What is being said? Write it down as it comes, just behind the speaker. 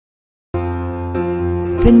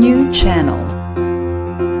The new channel.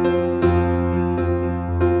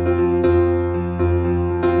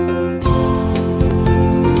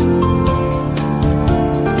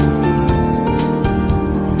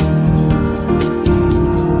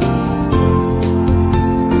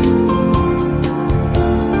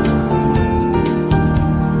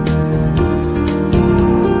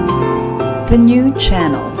 The new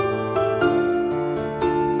channel.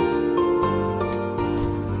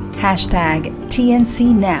 Hashtag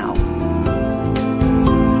TNC Now.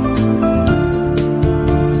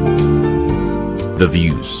 The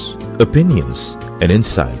views, opinions, and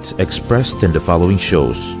insights expressed in the following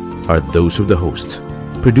shows are those of the host,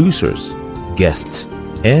 producers, guests,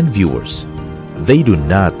 and viewers. They do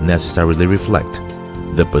not necessarily reflect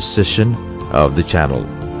the position of the channel.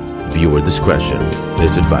 Viewer discretion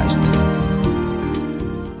is advised.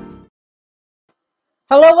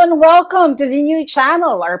 Hello and welcome to the new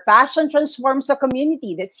channel. Our passion transforms a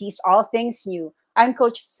community that sees all things new. I'm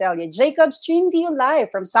Coach Celia Jacobs, streaming to you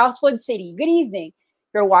live from Southwood City. Good evening.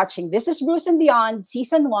 You're watching This is Bruce and Beyond,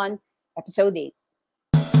 Season 1, Episode 8.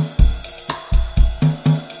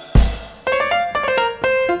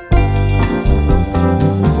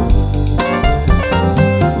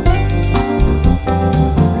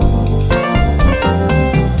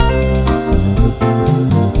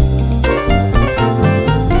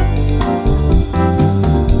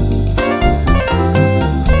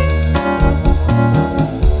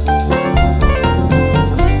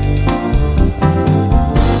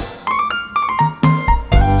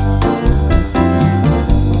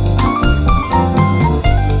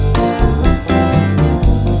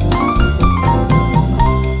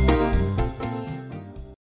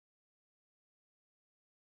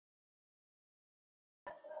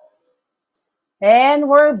 And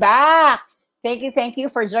we're back. Thank you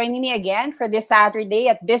for joining me again for this Saturday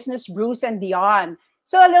at Business Brews and Beyond.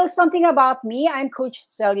 So a little something about me. I'm Coach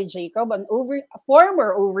Celia Jacob, a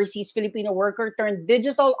former overseas Filipino worker turned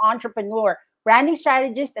digital entrepreneur, branding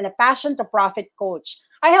strategist, and a passion to profit coach.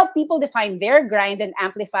 I help people define their grind and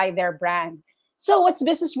amplify their brand. So what's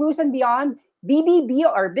Business Brews and Beyond? BBB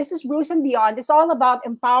or Business Brews and Beyond is all about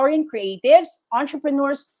empowering creatives,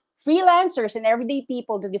 entrepreneurs, freelancers, and everyday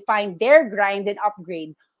people to define their grind and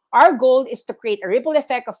upgrade. Our goal is to create a ripple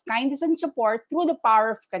effect of kindness and support through the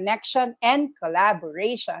power of connection and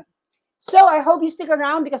collaboration. So I hope you stick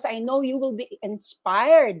around because I know you will be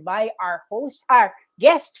inspired by our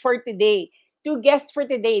guest for today. Two guests for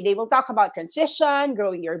today. They will talk about transition,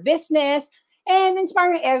 growing your business, and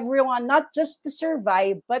inspiring everyone not just to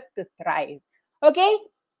survive but to thrive. Okay?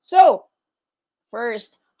 So,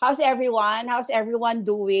 first, how's everyone? How's everyone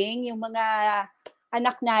doing? Yung mga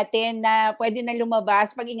anak natin na pwede na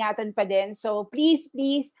lumabas, pag-ingatan pa din. So please,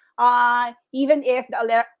 even if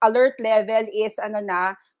the alert level is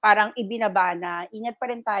parang ibinaba na, ingat pa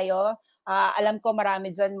rin tayo. Alam ko marami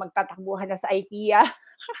dyan magtatakbuhan na sa IKEA.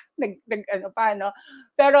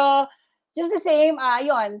 Pero just the same,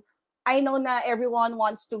 yun, I know na everyone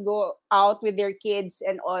wants to go out with their kids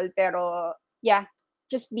and all, pero yeah,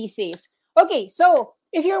 just be safe. Okay, so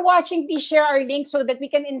if you're watching, please share our link so that we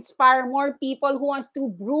can inspire more people who wants to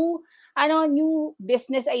brew new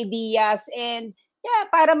business ideas and yeah,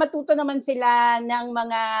 para matuto naman sila ng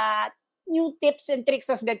mga new tips and tricks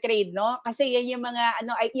of the trade, no? Kasi yan yung mga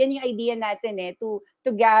yan yung idea natin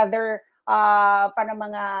to gather para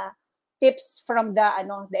mga tips from the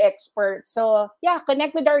experts. So, yeah,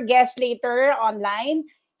 connect with our guests later online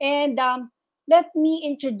and let me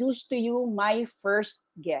introduce to you my first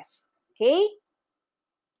guest. Okay?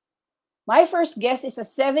 My first guest is a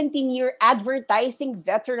 17-year advertising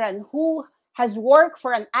veteran who has worked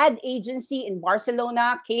for an ad agency in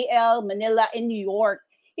Barcelona, KL, Manila, and New York.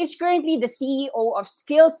 He's currently the CEO of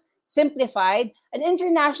Skills Simplified, an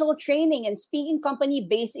international training and speaking company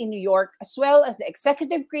based in New York, as well as the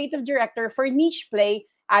executive creative director for Niche Play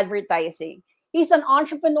Advertising. He's an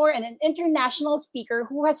entrepreneur and an international speaker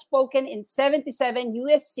who has spoken in 77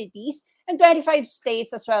 US cities and 25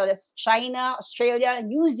 states, as well as China, Australia,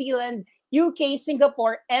 New Zealand, UK,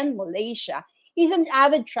 Singapore, and Malaysia. He's an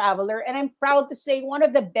avid traveler, and I'm proud to say one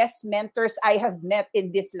of the best mentors I have met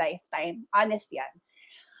in this lifetime. Honest yan.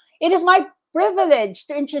 It is my privilege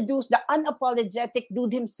to introduce the unapologetic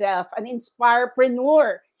dude himself, an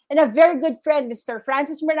inspirepreneur, and a very good friend, Mr.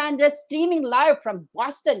 Francis Miranda, streaming live from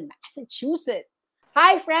Boston, Massachusetts.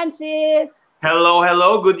 Hi, Francis!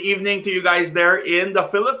 Hello. Good evening to you guys there in the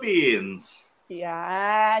Philippines.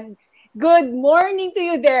 Yan. Good morning to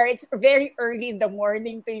you there. It's very early in the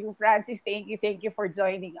morning to you, Francis. Thank you for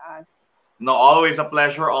joining us. No, always a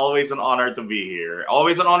pleasure, always an honor to be here.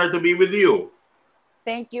 Always an honor to be with you.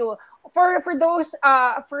 Thank you. For those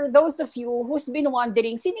of you who's been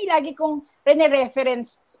wondering, sino yung lagi kong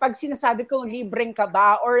rene-reference pag sinasabi kong libreng ka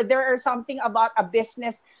ba, or there are something about a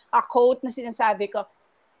business, a quote na sinasabi ko,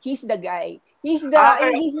 he's the guy. He's the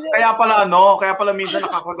kaya pala minsan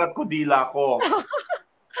nakakagat ko dila ko.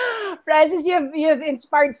 Francis, you've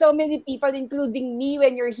inspired so many people, including me,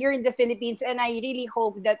 when you're here in the Philippines, and I really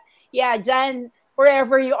hope that, yeah, Jan,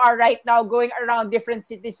 wherever you are right now, going around different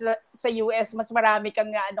cities sa US, mas marami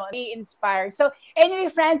kang be inspired. So anyway,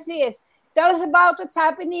 Francis, tell us about what's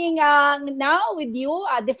happening now with you.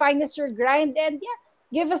 Define as your grind, and yeah,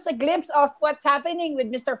 give us a glimpse of what's happening with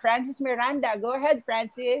Mr. Francis Miranda. Go ahead,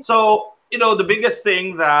 Francis. So, the biggest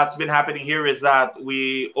thing that's been happening here is that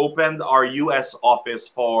we opened our US office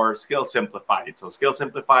for Skill Simplified. So Skill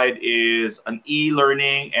Simplified is an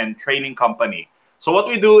e-learning and training company. So what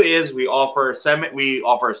we do is we offer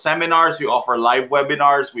seminars, we offer live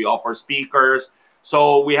webinars, we offer speakers.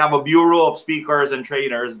 So we have a bureau of speakers and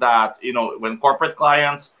trainers that, when corporate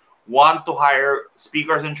clients want to hire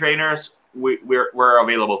speakers and trainers, we're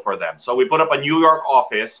available for them. So we put up a New York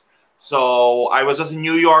office. So I was just in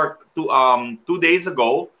New York 2 days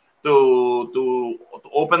ago to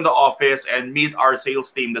open the office and meet our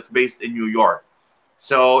sales team that's based in New York.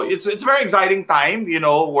 So it's a very exciting time.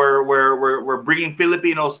 We're bringing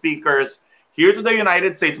Filipino speakers here to the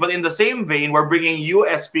United States, but in the same vein, we're bringing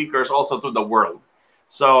US speakers also to the world.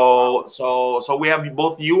 So we have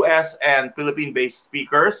both US and Philippine-based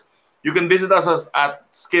speakers. You can visit us at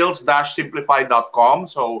skills-simplified.com.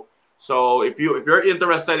 So if you're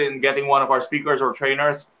interested in getting one of our speakers or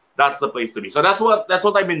trainers, that's the place to be. So that's what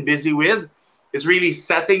I've been busy with, is really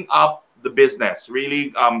setting up the business,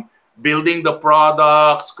 really building the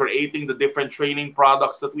products, creating the different training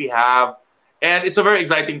products that we have. And it's a very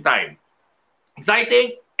exciting time.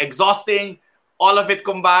 Exciting, exhausting, all of it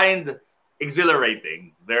combined,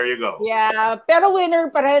 exhilarating. There you go. Yeah, pero winner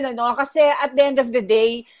pa rin, kasi at the end of the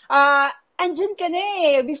day, andyan ka na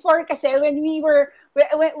eh. Before kasi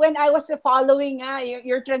when I was following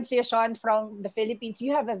your transition from the Philippines,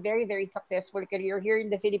 you have a very, very successful career here in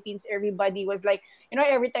the Philippines. Everybody was like,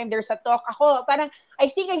 every time there's a talk, I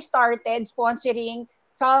think I started sponsoring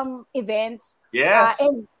some events. Yes.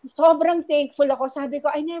 And sobrang thankful ako. Sabi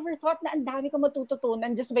ko, I never thought na ang dami ko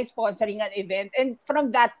matututunan just by sponsoring an event. And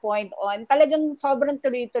from that point on, talagang sobrang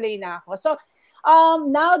tuloy-tuloy na ako. So,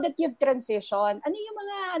 now that you've transitioned, ano yung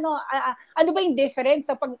mga ano ba yung difference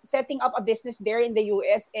sa pag setting up a business there in the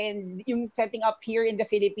US and yung setting up here in the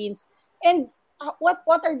Philippines? And what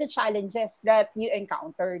are the challenges that you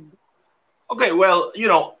encountered? Okay, well,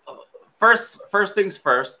 first things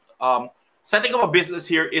first, setting up a business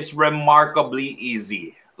here is remarkably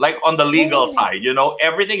easy. Like on the legal side,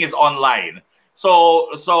 everything is online. So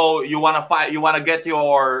you want to get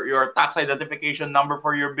your tax identification number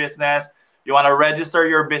for your business. You want to register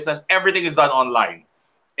your business. Everything is done online.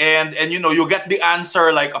 And you get the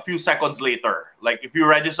answer like a few seconds later. Like if you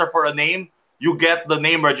register for a name, you get the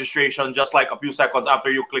name registration just like a few seconds after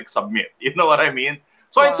you click submit. You know what I mean?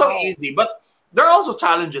 So It's so easy. But there are also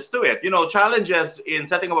challenges to it. Challenges in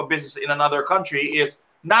setting up a business in another country is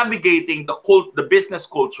navigating the business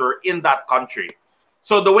culture in that country.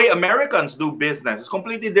 So the way Americans do business is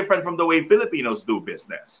completely different from the way Filipinos do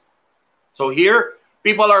business. So here,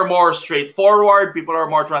 people are more straightforward. People are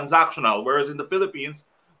more transactional. Whereas in the Philippines,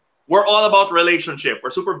 we're all about relationship. We're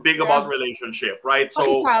super big about relationship, right?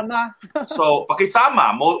 So Pakisama. So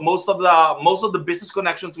pakisama. Most of the business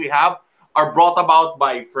connections we have are brought about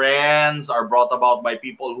by friends, are brought about by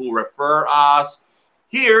people who refer us.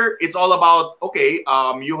 Here, it's all about, okay,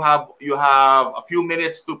 you have a few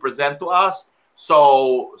minutes to present to us.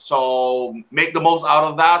 So make the most out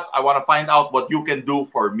of that. I want to find out what you can do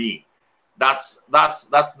for me. That's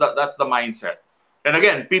the mindset. And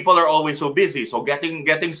again, people are always so busy. So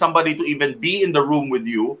getting somebody to even be in the room with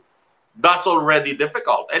you, that's already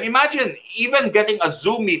difficult. And imagine even getting a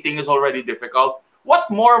Zoom meeting is already difficult. What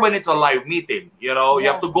more when it's a live meeting? You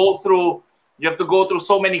have to go through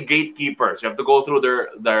so many gatekeepers. You have to go through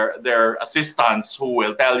their assistants who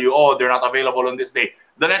will tell you, oh, they're not available on this day.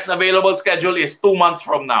 The next available schedule is 2 months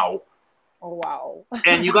from now. Oh, wow.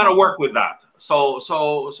 And you got to work with that. So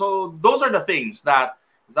those are the things that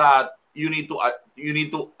you need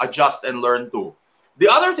to adjust and learn to. The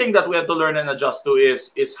other thing that we have to learn and adjust to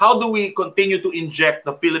is how do we continue to inject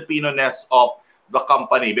the Filipino-ness of the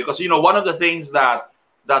company? Because one of the things that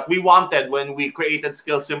we wanted when we created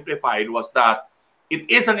Skill Simplified was that it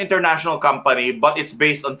is an international company, but it's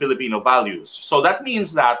based on Filipino values. So that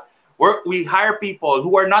means that we hire people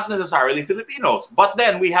who are not necessarily Filipinos, but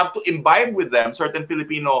then we have to imbibe with them certain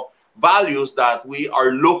Filipino values that we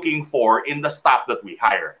are looking for in the staff that we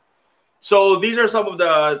hire. So these are some of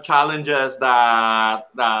the challenges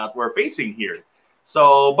that we're facing here.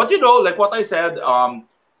 So, but like what I said,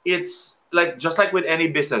 it's like just like with any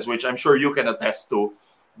business, which I'm sure you can attest to.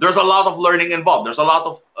 There's a lot of learning involved. There's a lot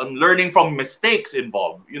of learning from mistakes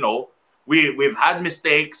involved. We've had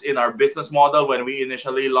mistakes in our business model when we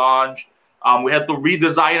initially launched. We had to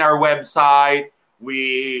redesign our website.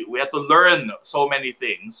 We had to learn so many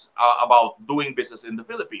things about doing business in the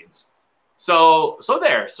Philippines. So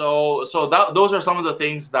those are some of the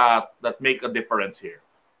things that make a difference here.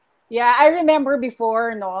 Yeah, I remember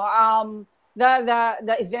before, the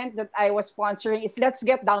event that I was sponsoring is Let's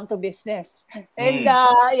Get Down to Business. And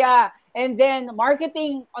and then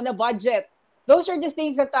marketing on a budget. Those are the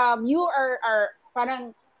things that you are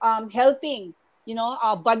parang helping,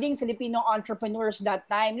 budding Filipino entrepreneurs that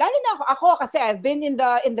time. Lalo na ako kasi I've been in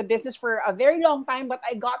the business for a very long time, but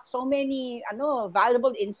I got so many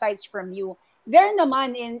valuable insights from you. There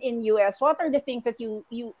naman in US, what are the things that you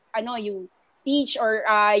teach or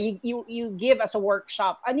you give as a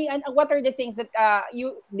workshop? And what are the things that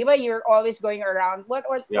you're always going around? What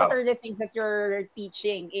are the things that you're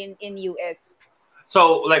teaching in US?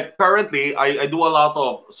 So like currently, I do a lot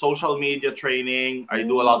of social media training. I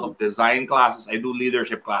do a lot of design classes. I do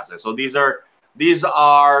leadership classes. So these are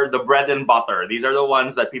the bread and butter. These are the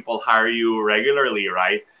ones that people hire you regularly,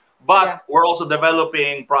 right? But we're also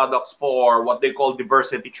developing products for what they call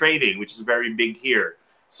diversity training, which is very big here.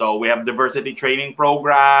 So we have diversity training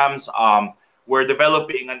programs. We're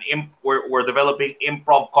developing we're developing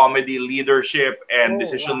improv comedy leadership and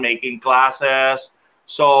decision-making classes.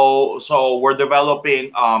 So we're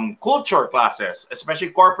developing culture classes, especially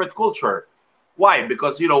corporate culture. Why?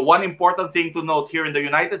 Because one important thing to note here in the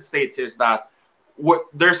United States is that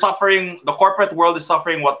they're suffering. The corporate world is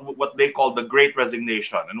suffering what they call the Great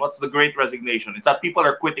Resignation. And what's the Great Resignation? It's that people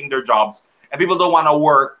are quitting their jobs and people don't want to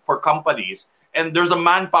work for companies. And there's a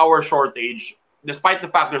manpower shortage, despite the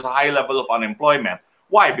fact there's a high level of unemployment.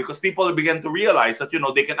 Why? Because people begin to realize that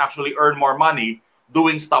they can actually earn more money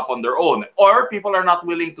doing stuff on their own, or people are not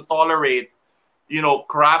willing to tolerate,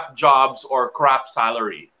 crap jobs or crap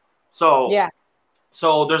salary. So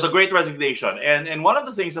there's a Great Resignation, and one of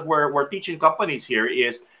the things that we're teaching companies here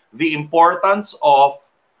is the importance of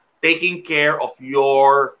taking care of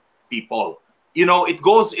your people. It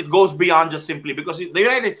goes beyond just simply because the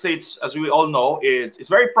United States, as we all know, it's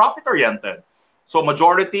very profit oriented. So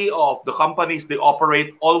majority of the companies, they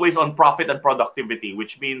operate always on profit and productivity,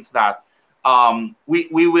 which means that we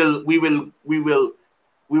will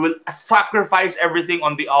sacrifice everything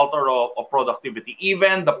on the altar of productivity,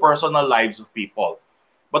 even the personal lives of people.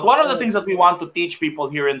 But one of the things that we want to teach people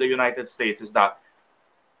here in the United States is that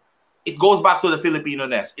it goes back to the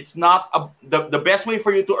Filipino-ness. It's not the best way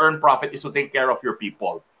for you to earn profit is to take care of your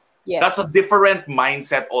people. Yes. That's a different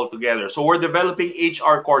mindset altogether. So we're developing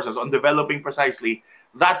HR courses on developing precisely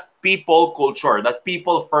that people culture, that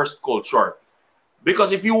people first culture.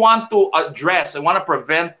 Because if you want to address and want to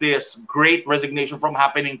prevent this Great Resignation from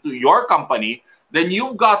happening to your company, then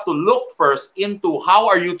you've got to look first into how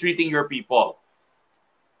are you treating your people.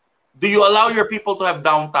 Do you allow your people to have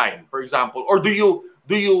downtime, for example, or do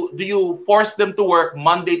you force them to work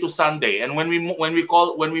Monday to Sunday? And when we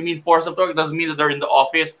mean force them to work, it doesn't mean that they're in the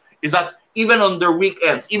office. Is that even on their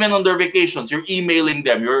weekends, even on their vacations, you're emailing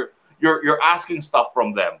them, you're asking stuff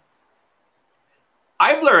from them.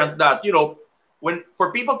 I've learned that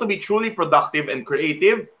for people to be truly productive and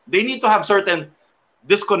creative, they need to have certain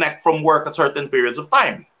disconnect from work at certain periods of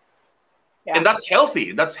time. Yeah. And that's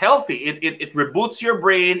healthy. That's healthy. It reboots your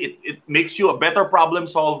brain. It makes you a better problem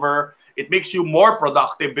solver. It makes you more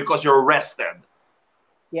productive because you're rested.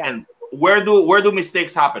 Yeah. And where do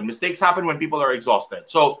mistakes happen? Mistakes happen when people are exhausted.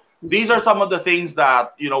 So these are some of the things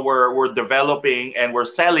that we're developing and we're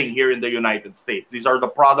selling here in the United States. These are the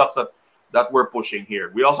products that we're pushing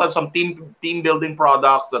here. We also have some team building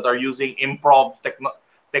products that are using improv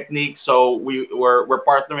techniques. So we're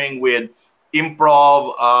partnering with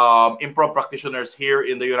improv practitioners here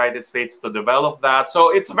in the United States to develop that.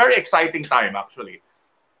 So it's a very exciting time, actually.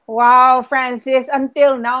 Wow, Francis,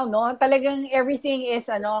 until now, talagang everything is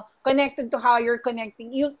connected to how you're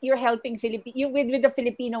connecting. You're helping with the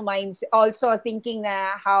Filipino minds, also thinking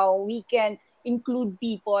na how we can include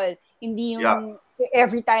people. Hindi yung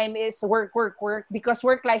every time is work, because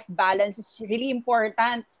work-life balance is really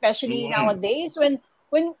important, especially nowadays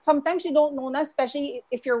when sometimes you don't know na, especially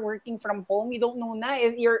if you're working from home, you don't know na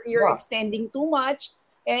if you're extending too much.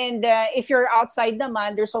 And if you're outside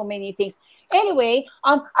naman, there's so many things. Anyway,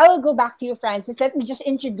 I will go back to you, Francis. Let me just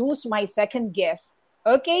introduce my second guest.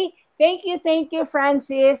 Okay? Thank you,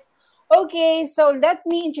 Francis. Okay, so let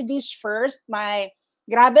me introduce first my,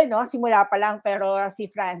 grabe no, simula pa lang, pero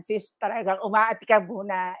si Francis talagang umaatikab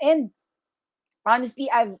muna. And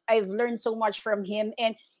honestly, I've learned so much from him.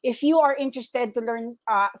 And if you are interested to learn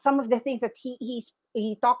some of the things that he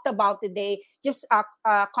talked about today, just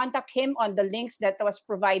contact him on the links that was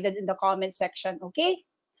provided in the comment section. Okay,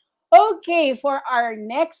 for our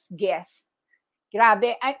next guest,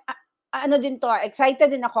 grabe, ano din to,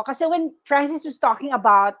 excited din ako kasi when Francis was talking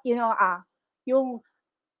about, yung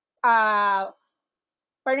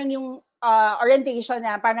parang yung orientation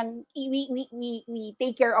na parang we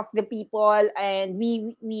take care of the people, and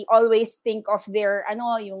we always think of their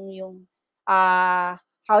yung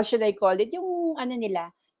how should I call it, yung ano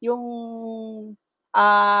nila, yung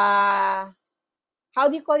how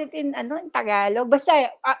do you call it in in Tagalog,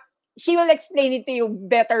 basta she will explain it to you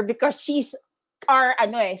better because she's our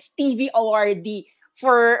Stevie awardee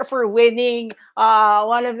for winning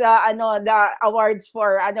one of the awards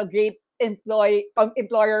for great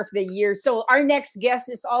employer of the year. So our next guest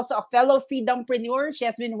is also a fellow freedompreneur. She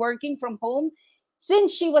has been working from home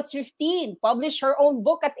since she was 15, published her own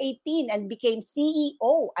book at 18, and became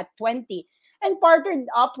CEO at 20, and partnered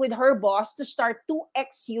up with her boss to start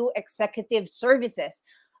 2XU Executive Services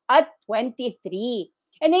at 23,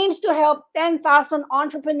 and aims to help 10,000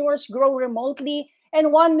 entrepreneurs grow remotely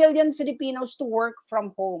and 1 million Filipinos to work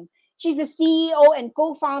from home. She's the CEO and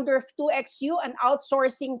co-founder of 2XU, an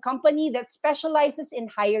outsourcing company that specializes in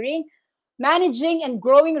hiring, managing, and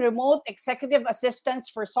growing remote executive assistants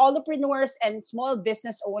for solopreneurs and small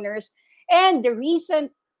business owners, and the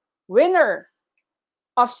recent winner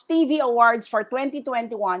of Stevie Awards for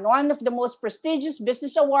 2021, one of the most prestigious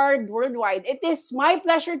business awards worldwide. It is my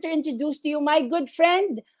pleasure to introduce to you my good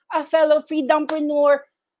friend, a fellow freedompreneur,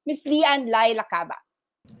 Miss Lian Lai Lacaba.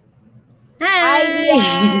 Hi, Hi.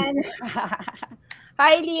 Lian.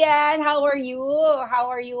 Hi, Lian. How are you? How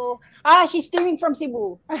are you? She's streaming from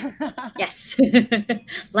Cebu. Yes.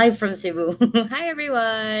 Live from Cebu. Hi,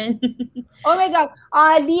 everyone. Oh my God.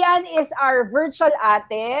 Lian is our virtual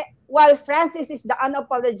ate, while Francis is the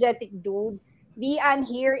unapologetic dude. Lian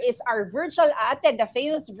here is our virtual ate, the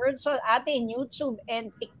famous virtual ate in YouTube and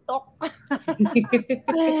TikTok.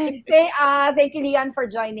 Thank you, Lian, for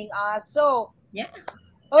joining us. So, Yeah.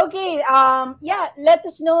 okay, let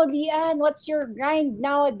us know, Lian, what's your grind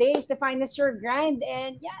nowadays? Define us your grind,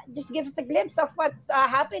 and just give us a glimpse of what's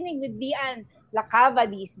happening with Lian Lacaba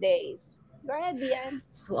these days. Go ahead, Lian.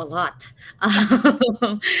 So a lot.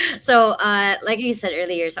 Like you said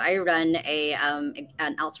earlier, so I run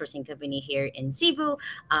an outsourcing company here in Cebu.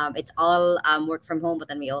 It's all work from home, but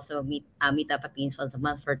then we also meet up at least once a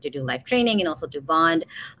month to do live training and also to bond.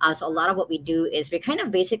 So a lot of what we do is we kind of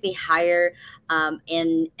basically hire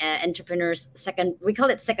in entrepreneurs we call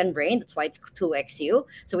it second brain. That's why it's 2XU.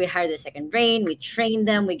 So we hire the second brain, we train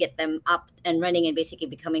them, we get them up and running and basically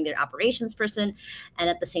becoming their operations person. And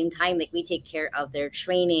at the same time, like we take care of their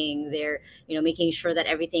training, their making sure that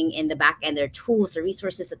everything in the back end, their tools, the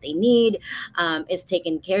resources that they need is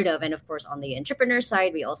taken care of. And of course, on the entrepreneur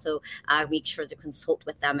side, we also make sure to consult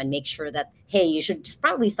with them and make sure that, hey, you should just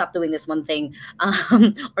probably stop doing this one thing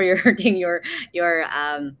or you're hurting your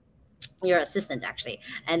assistant actually.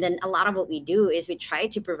 And then a lot of what we do is we try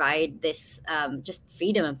to provide this just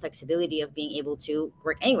freedom and flexibility of being able to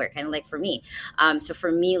work anywhere, kind of like for me. So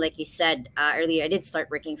for me, like you said earlier, I did start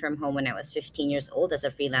working from home when I was 15 years old as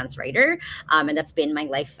a freelance writer, and that's been my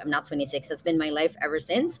life. I'm not 26, that's been my life ever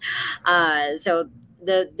since. So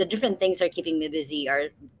the different things that are keeping me busy are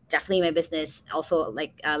definitely my business. Also,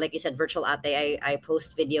 like you said, virtual ate. I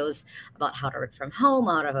post videos about how to work from home,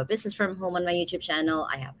 how to have a business from home on my YouTube channel.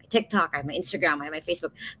 I have my TikTok, I have my Instagram, I have my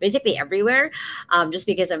Facebook, basically everywhere. Just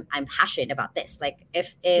because I'm passionate about this. Like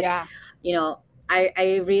if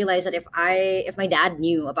I realized that if my dad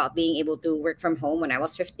knew about being able to work from home when I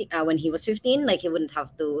was 15, when he was 15, like he wouldn't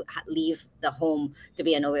have to leave the home to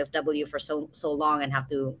be an OFW for so long and have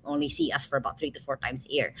to only see us for about 3 to 4 times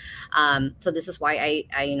a year. So this is why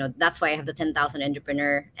I that's why I have the 10,000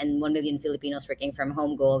 entrepreneur and 1 million Filipinos working from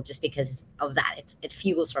home goal, just because of that. It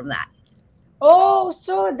fuels from that. Oh,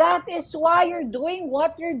 so that is why you're doing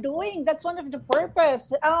what you're doing. That's one of the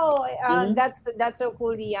purpose. Mhm. That's so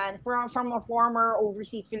cool, Lian. From a former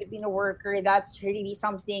overseas Filipino worker, that's really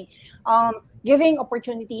something. Giving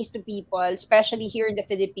opportunities to people, especially here in the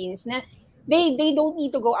Philippines, na they don't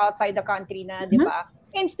need to go outside the country, na, di Mhm. ba?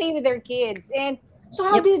 And stay with their kids. And so,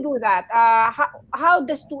 how Yep. do you do that? How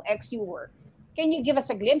does 2XU work? Can you give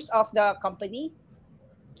us a glimpse of the company?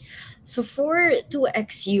 So for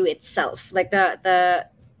 2XU itself, like the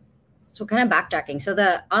so kind of backtracking. So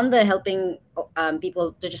the on the helping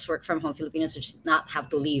people to just work from home, Filipinos to just not have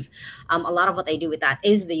to leave. A lot of what I do with that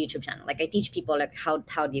is the YouTube channel. Like I teach people like how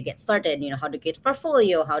do you get started, how to get a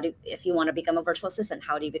portfolio, if you want to become a virtual assistant,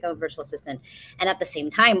 how do you become a virtual assistant? And at the same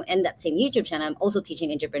time, in that same YouTube channel, I'm also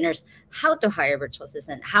teaching entrepreneurs how to hire a virtual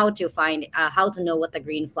assistant, how to find, how to know what the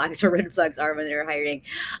green flags or red flags are when they're hiring.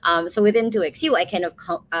 So within 2XU, I kind of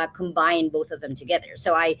combine both of them together.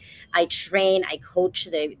 So I train, I coach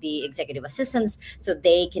the executive assistants so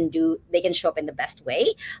they can show up in the best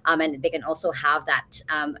way, and they can also have that.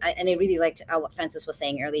 And I really liked what Francis was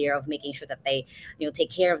saying earlier of making sure that they take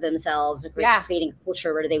care of themselves, creating a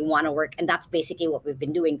culture where they want to work, and that's basically what we've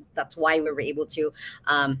been doing. That's why we were able to.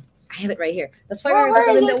 I have it right here. That's why we were able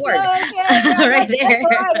to win the award. Right there.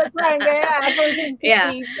 That's right.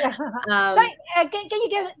 Yeah. Um,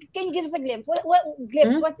 Can you give us a glimpse? What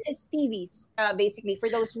glimpse? Mhm. What is Stevie's? Basically, for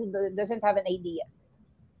those who doesn't have an idea.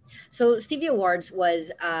 So Stevie Awards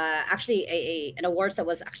was actually an awards that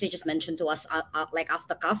was actually just mentioned to us like off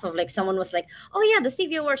the cuff of like someone was like, oh yeah, the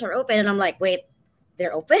Stevie Awards are open, and I'm like, wait,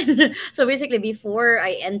 they're open. So basically, before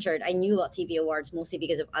I entered, I knew about Stevie Awards mostly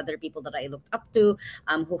because of other people that I looked up to,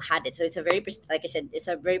 who had it. So it's a very like I said, it's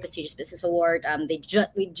a very prestigious business award.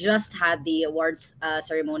 We just had the awards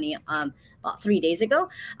ceremony about 3 days ago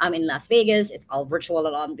in Las Vegas. It's all virtual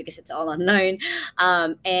because it's all online.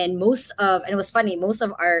 And it was funny, most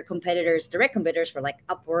of our direct competitors were like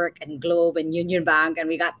Upwork and Globe and Union Bank, and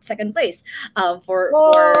we got second place for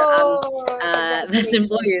best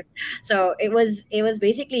employers. So it was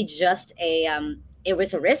basically just it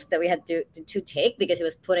was a risk that we had to take because it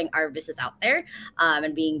was putting our business out there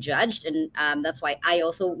and being judged, and that's why I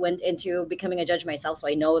also went into becoming a judge myself, so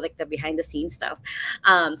I know like the behind the scenes stuff.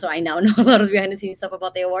 So I now know a lot of behind the scenes stuff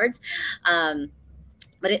about the awards.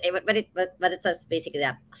 But it says basically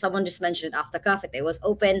that someone just mentioned it off the cuff. It was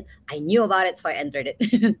open. I knew about it, so I entered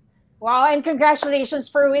it. Wow, and congratulations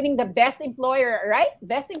for winning the Best Employer, right?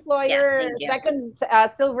 Best Employer, thank you. second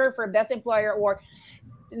silver for Best Employer award.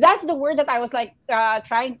 That's the word that I was like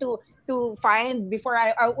trying to find before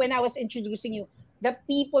when I was introducing you. The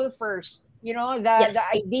people first, Yes. the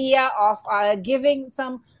idea of giving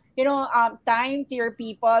some, time to your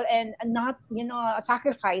people and not,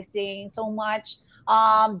 sacrificing so much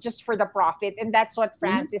just for the profit. And that's what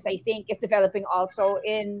Francis, I think, is developing also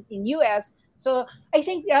in US. So I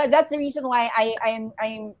think that's the reason why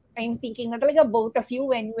I'm thinking na talaga both of you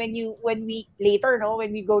when we later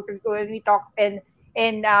when we talk and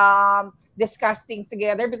discuss things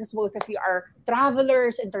together, because both of you are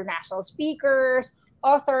travelers, international speakers,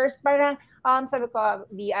 authors. Parang sabi ko,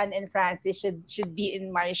 Dian and Francis should be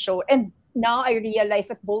in my show. And now I realize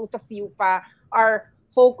that both of you pa are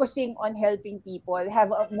focusing on helping people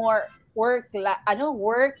have a more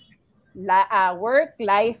work-life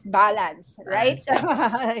balance, right?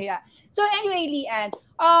 Yeah. So anyway, Leanne,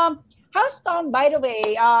 how's Tom? By the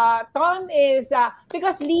way, Tom is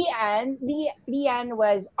because Leanne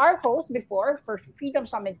was our host before for Freedom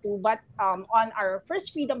Summit 2, but on our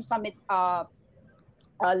first Freedom Summit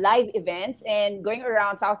live events and going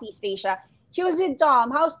around Southeast Asia, she was with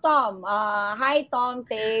Tom. How's Tom? Hi, Tom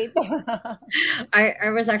Tate. I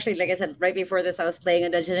was actually, like I said, right before this, I was playing a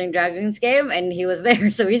Dungeons and Dragons game, and he was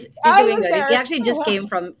there. So he's I doing was good. there. He actually just came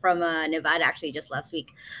from Nevada actually just last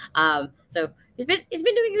week. So he's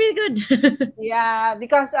been doing really good. Yeah,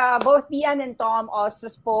 because both Dian and Tom also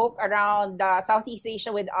spoke around Southeast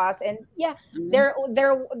Asia with us, and yeah, Mhm.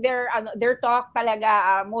 their talk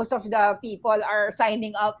talaga. Most of the people are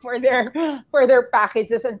signing up for their for their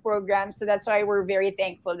packages and programs, so that's why we're very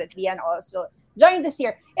thankful that Dian also joined this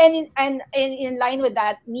year. And in line with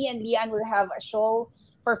that, me and Lian will have a show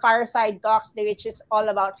for Fireside Talks, which is all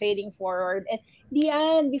about fading forward. And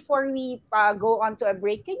Lian, before we go on to a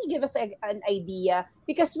break, can you give us an idea?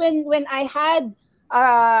 Because when I had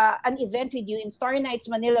an event with you in Story Nights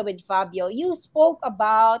Manila with Fabio, you spoke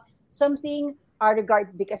about something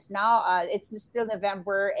because now it's still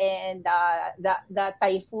November, and the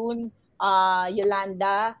typhoon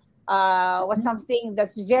Yolanda was something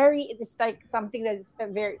that's it's like something that's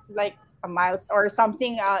very like a milestone or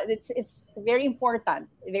something. It's very important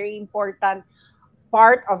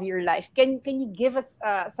part of your life. Can you give us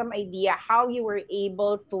some idea how you were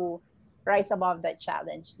able to rise above that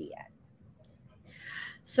challenge, Leanne?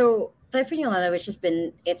 So Typhoon Yolanda, which it's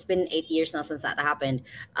been 8 years now since that happened.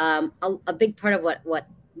 A big part of what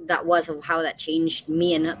that was of how that changed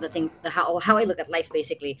me and the things how I look at life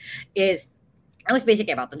basically is I was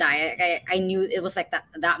basically about to die. I knew it was like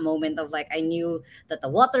that moment of like I knew that the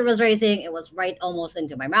water was rising. It was right almost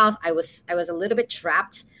into my mouth. I was a little bit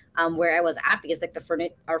trapped where I was at because like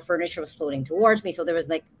our furniture was floating towards me. So there was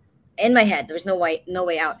like in my head. There was no way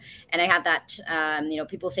out. And I had that,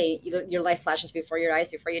 people say your life flashes before your eyes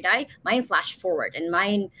before you die. Mine flashed forward. And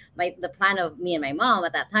the plan of me and my mom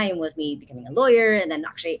at that time was me becoming a lawyer and then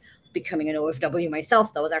actually becoming an OFW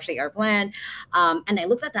myself. That was actually our plan. And I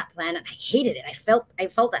looked at that plan and I hated it. I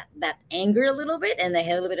felt that anger a little bit, and I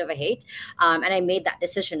had a little bit of a hate. And I made that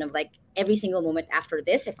decision of like, every single moment after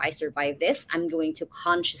this, if I survive this, I'm going to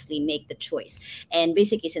consciously make the choice. And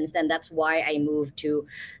basically since then, that's why I moved to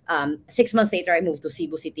 6 months later, I moved to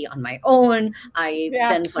Cebu City on my own. I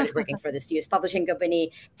then started working for this US publishing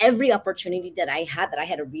company. Every opportunity that I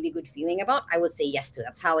had a really good feeling about, I would say yes to.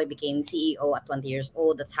 That's how I became CEO at 20 years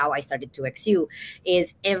old. That's how I started 2XU,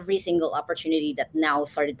 is every single opportunity that now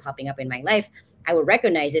started popping up in my life, I would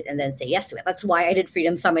recognize it and then say yes to it. That's why I did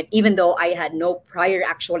Freedom Summit, even though I had no prior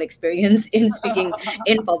actual experience in speaking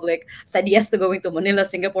in public. Said yes to going to Manila,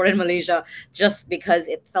 Singapore, and Malaysia just because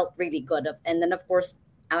it felt really good. And then, of course,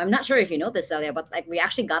 I'm not sure if you know this, Celia, but like we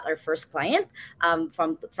actually got our first client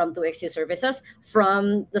from 2XU Services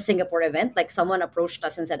from the Singapore event. Like someone approached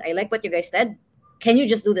us and said, "I like what you guys said. Can you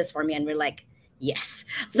just do this for me?" And we're like, yes.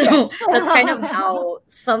 So that's kind of how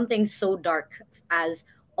something so dark as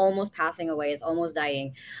almost passing away, is almost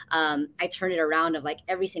dying, I turned it around of like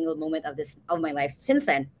every single moment of my life since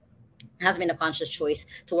then has been a conscious choice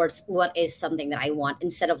towards what is something that I want,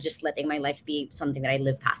 instead of just letting my life be something that I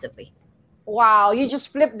live passively. Wow, you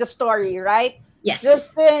just flipped the story, right? Yes.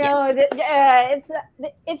 Just Yes.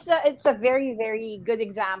 it's a very, very good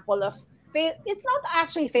example of it's not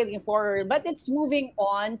actually failing forward, but it's moving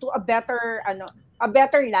on to a better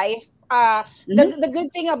life. The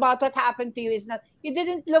good thing about what happened to you is that you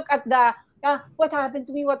didn't look at the what happened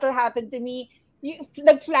to me, what will happen to me. You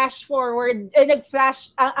nag-flash forward, ang nag-flash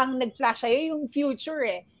sa'yo yung future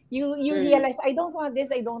eh. You realize, I don't want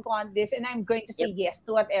this, and I'm going to say yes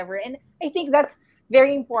to whatever. And I think that's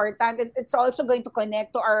very important. It's also going to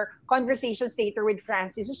connect to our conversations later with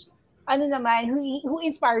Francis, who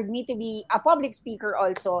inspired me to be a public speaker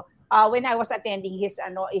also when I was attending his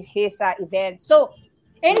event. So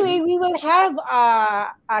anyway, we will have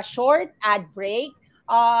a short ad break.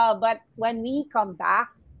 But when we come back,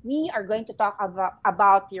 we are going to talk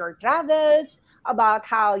about your travels, about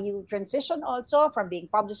how you transition also from being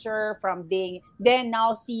publisher, from being then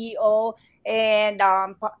now CEO, and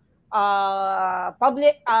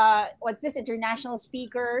international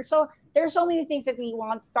speaker. So there's so many things that we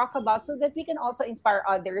want to talk about so that we can also inspire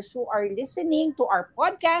others who are listening to our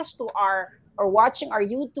podcast, or watching our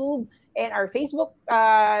YouTube and our Facebook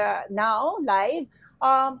now live,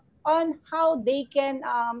 on how they can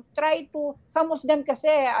try to, some of them kasi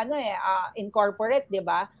incorporate, di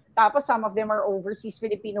ba? Tapos some of them are overseas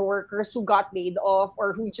Filipino workers who got laid off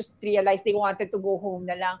or who just realized they wanted to go home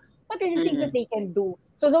na lang. What are the things that they can do?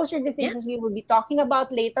 So those are the things that we will be talking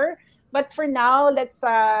about later. But for now, let's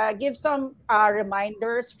give some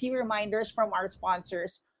few reminders from our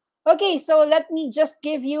sponsors. Okay, so let me just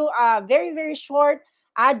give you a very, very short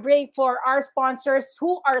ad break for our sponsors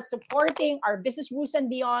who are supporting our Business Brews and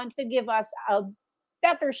Beyond to give us a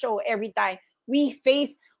better show every time we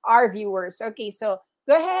face our viewers. Okay, so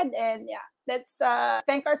go ahead and let's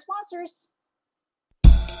thank our sponsors.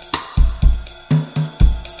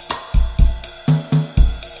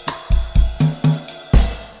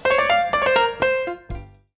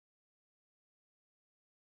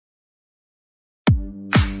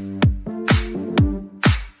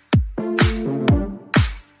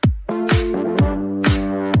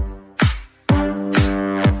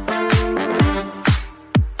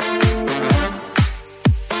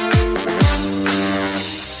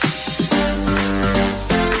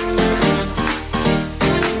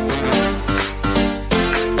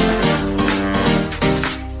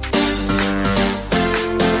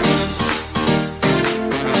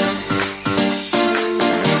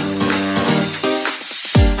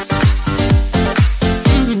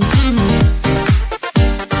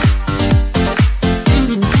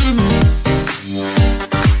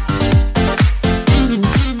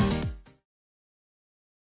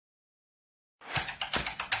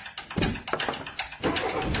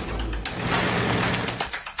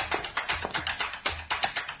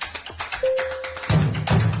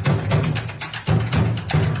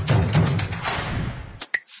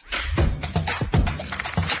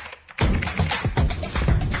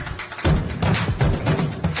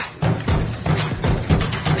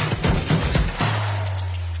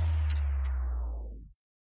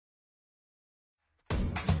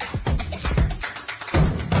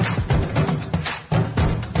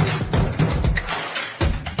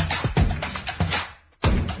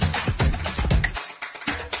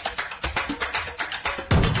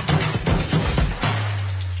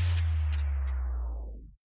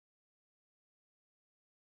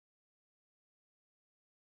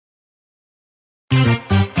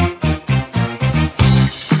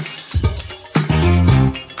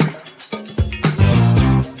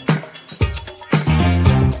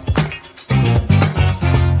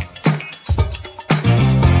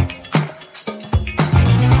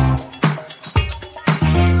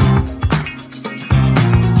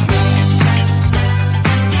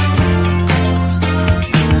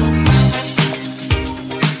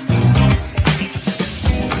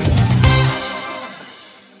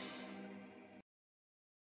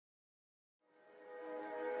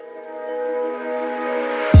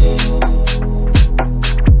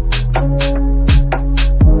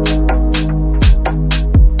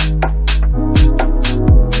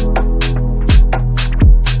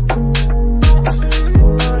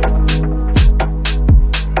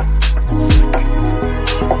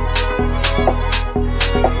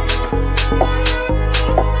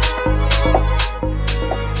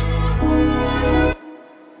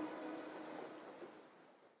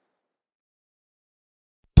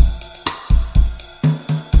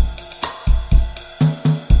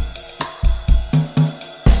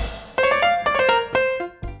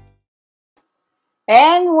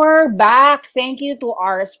 And we're back. Thank you to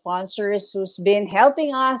our sponsors who's been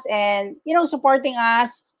helping us and supporting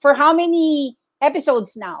us for how many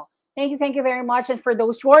episodes now. Thank you very much. And for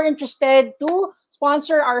those who are interested to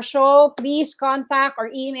sponsor our show, please contact or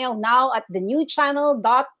email now at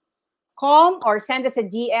thenewchannel.com or send us a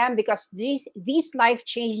DM because these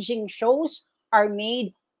life-changing shows are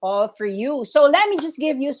made all for you. So let me just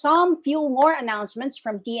give you some few more announcements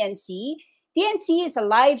from TNC. TNC is a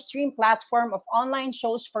live stream platform of online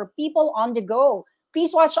shows for people on the go.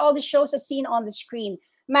 Please watch all the shows as seen on the screen.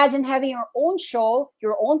 Imagine having your own show,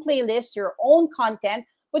 your own playlist, your own content,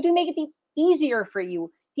 but we make it easier for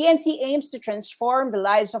you. TNC aims to transform the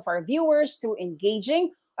lives of our viewers through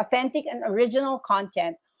engaging, authentic, and original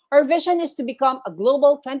content. Our vision is to become a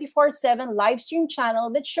global 24/7 live stream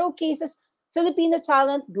channel that showcases Filipino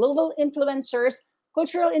talent, global influencers,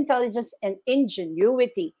 cultural intelligence, and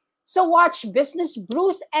ingenuity. So watch Business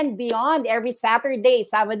Brews and Beyond every Saturday,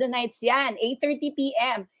 Sabado nights yan, 8:30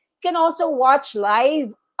 p.m. You can also watch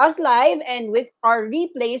us live and with our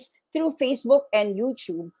replays through Facebook and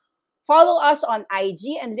YouTube. Follow us on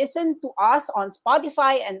IG and listen to us on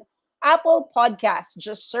Spotify and Apple Podcasts.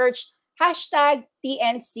 Just search hashtag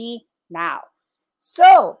TNC now.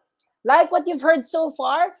 So, like what you've heard so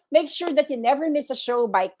far, make sure that you never miss a show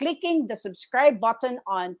by clicking the subscribe button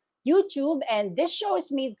on YouTube. And this show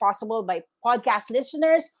is made possible by podcast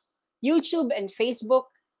listeners, YouTube and Facebook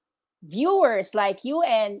viewers like you.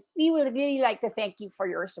 And we would really like to thank you for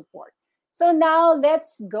your support. So now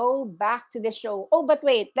let's go back to the show. Oh, but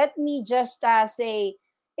wait, let me just say,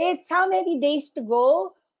 it's how many days to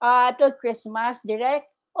go till Christmas,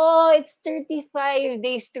 Direct? Oh, it's 35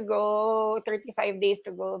 days to go. 35 days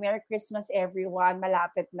to go. Merry Christmas, everyone.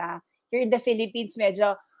 Malapit na. Here in the Philippines,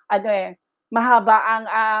 medyo, mahaba ang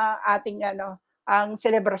ating, ang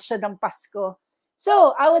celebration ng Pasko.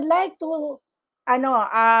 So, I would like to,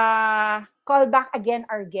 call back again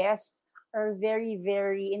our guest, our very,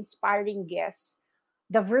 very inspiring guest,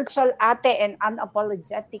 the virtual ate and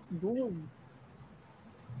unapologetic dude.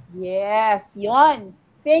 Yes, yon.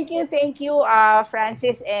 Thank you,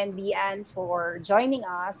 Francis and Dian, for joining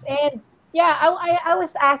us. And yeah, I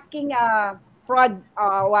was asking Prod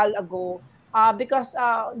a while ago because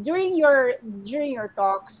during your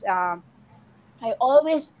talks, I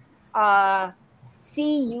always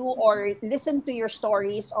see you or listen to your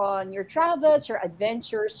stories on your travels, your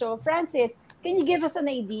adventures. So, Francis, can you give us an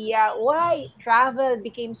idea why travel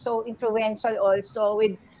became so influential also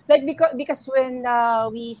with like because when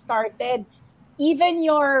we started, even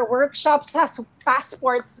your workshops has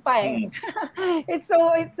passports pa eh. It's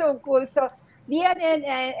so cool. So Dian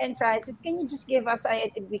and Francis, can you just give us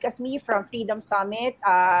because me from Freedom Summit,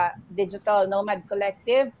 Digital Nomad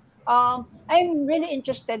Collective, I'm really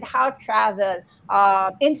interested how travel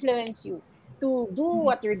influence you to do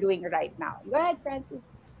what you're doing right now. Go ahead, Francis.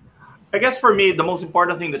 I guess for me, the most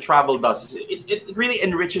important thing that travel does is it really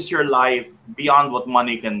enriches your life beyond what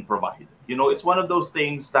money can provide. It's one of those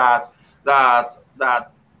things that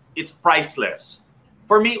it's priceless.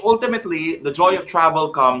 For me, ultimately, the joy of travel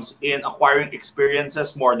comes in acquiring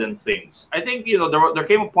experiences more than things. I think there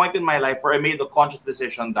came a point in my life where I made a conscious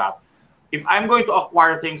decision that if I'm going to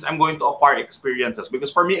acquire things, I'm going to acquire experiences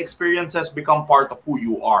because for me, experiences become part of who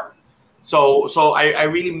you are. So I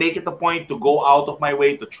really make it a point to go out of my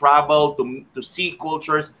way to travel, to see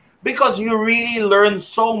cultures, because you really learn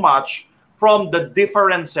so much from the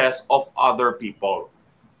differences of other people.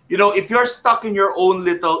 If you're stuck in your own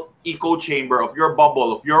little echo chamber of your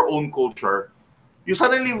bubble of your own culture, you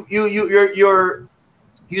suddenly you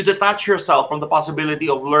detach yourself from the possibility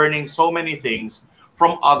of learning so many things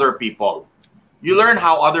from other people. You learn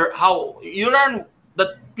you learn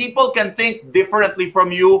that people can think differently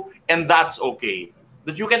from you, and that's okay.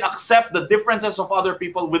 That you can accept the differences of other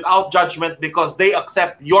people without judgment because they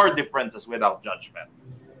accept your differences without judgment.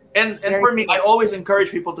 And for me, I always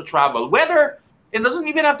encourage people to travel, whether it doesn't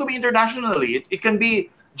even have to be internationally. It can be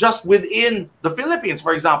just within the Philippines,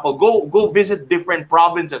 for example. Go visit different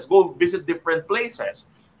provinces. Go visit different places.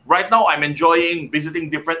 Right now, I'm enjoying visiting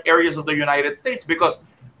different areas of the United States because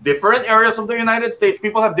different areas of the United States,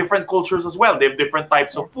 people have different cultures as well. They have different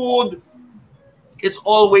types of food. It's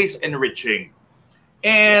always enriching.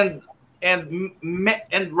 And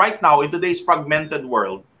right now, in today's fragmented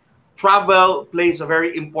world, travel plays a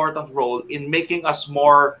very important role in making us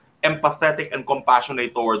more empathetic and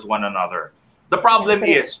compassionate towards one another. The problem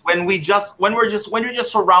is when we just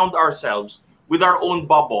surround ourselves with our own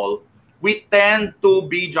bubble, we tend to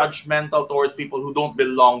be judgmental towards people who don't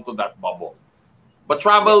belong to that bubble. But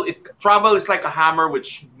travel is like a hammer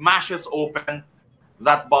which mashes open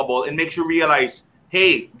that bubble and makes you realize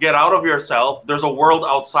hey, get out of yourself. There's a world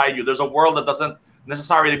outside you. There's a world that doesn't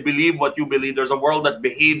necessarily believe what you believe. There's a world that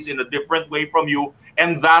behaves in a different way from you,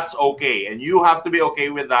 and that's okay. And you have to be okay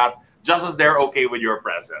with that, just as they're okay with your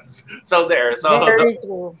presence. So there. So Very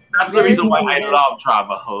true. that's the Very reason why true. I love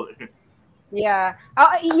travel. Yeah.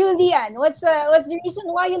 You, Lian, what's the reason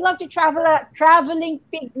why you love to travel? Traveling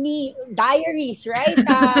pygmy diaries, right?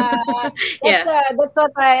 Yeah. That's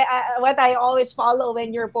what I always follow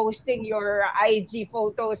when you're posting your IG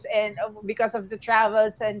photos, and because of the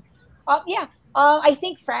travels. And yeah. I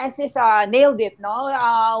think Francis nailed it. No,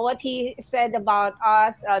 what he said about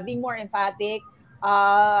us being more emphatic.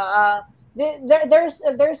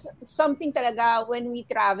 There's something talaga when we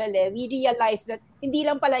travel. We realize that hindi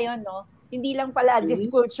lang pala yon, no, hindi lang pala this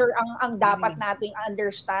Mhm. culture ang dapat nating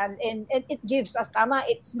understand, and it gives us, tama,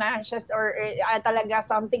 it smashes or talaga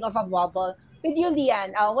something of a bubble. With you,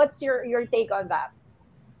 Lian, what's your take on that?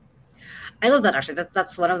 I love that actually.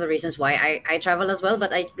 That's one of the reasons why I travel as well. But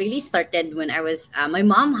I really started when I was my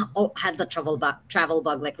mom had the travel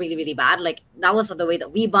bug like really really bad. Like that was the way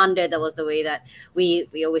that we bonded. That was the way that we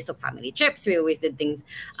always took family trips. We always did things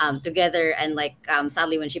together. And like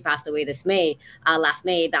sadly when she passed away this May, last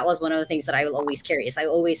May, that was one of the things that I will always carry. Is I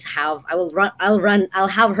always have I'll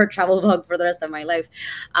have her travel bug for the rest of my life.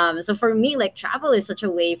 So for me, like travel is such a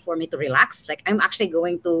way for me to relax. Like I'm actually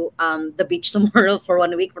going to the beach tomorrow for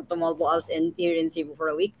 1 week for Tumalboals in here in Cebu for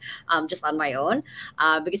a week, just on my own,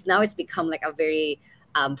 because now it's become like a very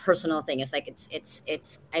personal thing. It's like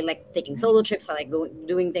it's I like taking solo trips. I like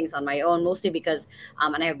doing things on my own, mostly because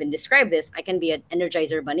and I have been described this. I can be an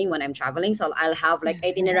energizer bunny when I'm traveling, so I'll have like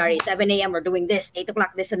itinerary 7 a.m. we're doing this, 8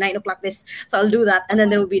 o'clock this, and 9 o'clock this. So I'll do that, and then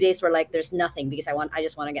there will be days where like there's nothing because I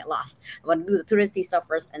just want to get lost. I want to do the touristy stuff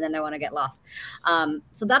first, and then I want to get lost.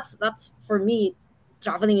 So that's for me,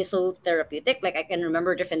 traveling is so therapeutic. Like I can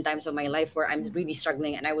remember different times of my life where I'm really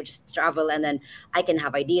struggling and I would just travel, and then I can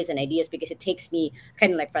have ideas and ideas because it takes me,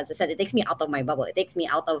 kind of like Francis said, it takes me out of my bubble. It takes me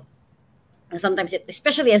out of, and sometimes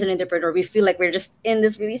especially as an interpreter, we feel like we're just in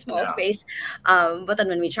this really small Yeah. space, but then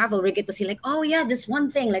when we travel we get to see like, oh yeah, this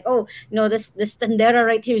one thing, like, oh, this tendera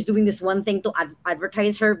right here is doing this one thing to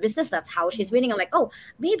advertise her business. That's how she's winning. I'm like, oh,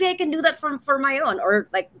 maybe I can do that for my own, or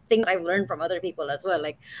like things that I've learned from other people as well.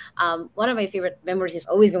 Like one of my favorite memories is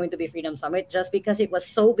always going to be Freedom Summit, just because it was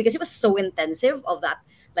so intensive of that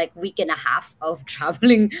like week and a half of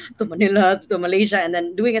traveling to Manila, to Malaysia, and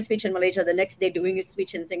then doing a speech in Malaysia, the next day doing a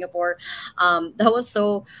speech in Singapore. That was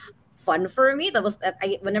so fun for me. That was that.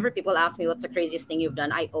 Whenever people ask me what's the craziest thing you've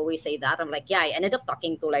done, I always say that. I'm like, yeah, I ended up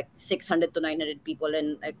talking to like 600 to 900 people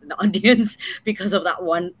in like, the audience because of that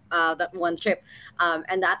one trip,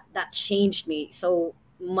 and that changed me so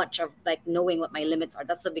much of like knowing what my limits are.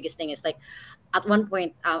 That's the biggest thing. Is like at one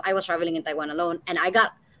point I was traveling in Taiwan alone, and I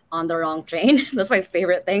got on the wrong train. That's my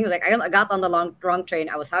favorite thing. Like I got on the wrong train.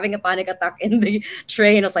 I was having a panic attack in the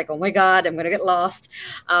train. I was like, oh my god, I'm gonna get lost.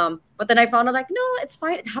 But then I found out like, no, it's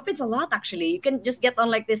fine. It happens a lot actually. You can just get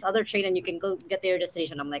on like this other train and you can go get to your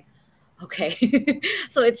destination. I'm like, okay.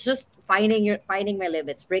 So it's just finding my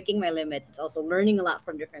limits, breaking my limits. It's also learning a lot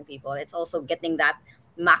from different people. It's also getting that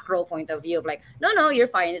macro point of view of like, no, you're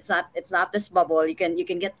fine. It's not this bubble. You can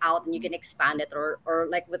get out and you can expand it, or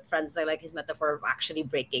like with friends, I like his metaphor of actually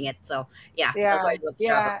breaking it. So yeah, that's why Yeah, I love to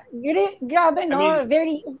travel. yeah. Grabe, I no? mean,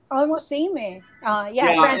 Very, almost same eh. Yeah,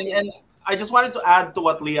 yeah, Francis. and I just wanted to add to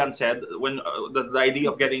what Leon said when the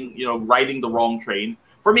idea of getting, riding the wrong train.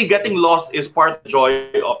 For me, getting lost is part of the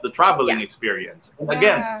joy of the traveling Yeah. experience. And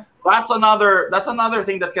again, Yeah. that's another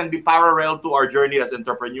thing that can be parallel to our journey as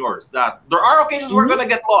entrepreneurs. That there are occasions we're gonna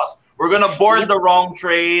get lost. We're gonna board Yep. the wrong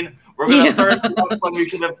train. We're gonna turn Yeah. left when we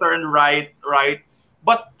should have turned right, right?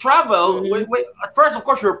 But travel, Mhm. at first, of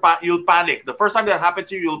course, you'll panic. The first time that happens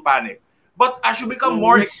to you, you'll panic. But as you become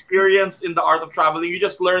more Mhm. experienced in the art of traveling, you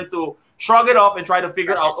just learn to shrug it off and try to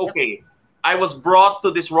figure Crush it. out, Yep. okay, I was brought to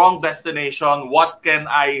this wrong destination. What can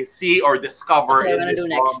I see or What discover do I in want to this do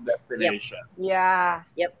wrong next? Yep. destination? Yeah.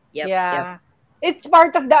 Yep. Yeah. It's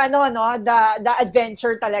part of the no, the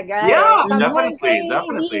adventure talaga eh. Yeah, Mhm. Sometimes definitely,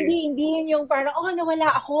 definitely. hindi yun yung parang, oh, nawala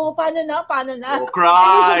ako, paano na? Oh, And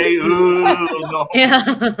cry. usually, Ooh, no. Yeah.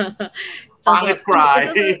 It's also Pangit cry.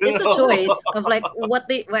 it's a choice of like what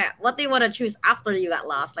they want to choose after you got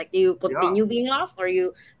lost. Like, do you Yeah. continue being lost, or do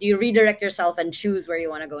you redirect yourself and choose where you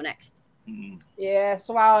want to go next? Mm. yes,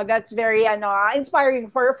 wow, that's very inspiring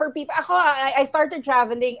for people. Ako, I started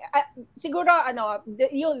traveling. Siguro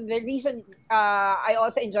the reason I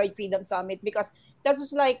also enjoyed Freedom Summit because that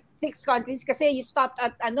was like 6 countries kasi you stopped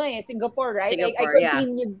at Singapore, right? I Singapore, yeah.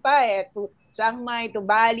 continued pa to Chiang Mai, to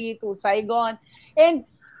Bali, to Saigon. And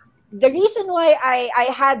the reason why I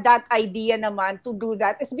had that idea naman to do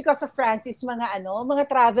that is because of Francis mga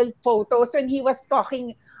travel photos when he was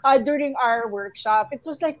talking during our workshop. It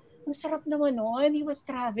was like, ang sarap naman nun. He was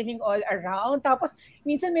traveling all around. Tapos,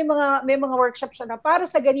 minsan may mga workshop siya na para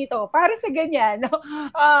sa ganito, para sa ganyan, no?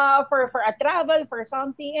 For a travel, for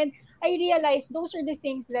something. And I realized those are the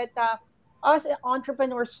things that us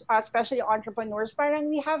entrepreneurs, especially entrepreneurs, parang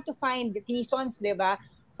we have to find reasons, di ba,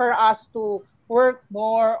 for us to work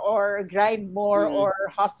more or grind more or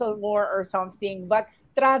hustle more or something. But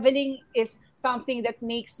traveling is something that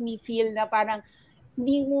makes me feel na parang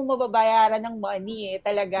hindi mo mababayaran ng money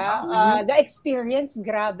talaga. The experience,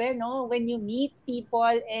 grabe, no? When you meet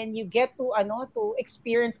people and you get to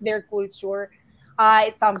experience their culture,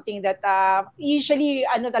 it's something that usually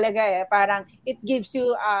talaga parang it gives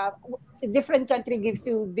you different country gives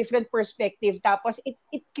you different perspective, tapos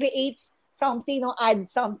it creates something, no, add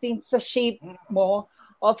something sa shape mo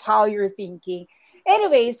of how you're thinking.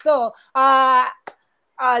 Anyway, so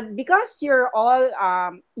because you're all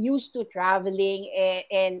used to traveling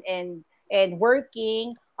and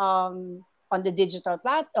working on the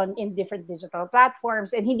in different digital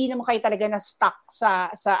platforms, and hindi naman kayo talaga na stuck sa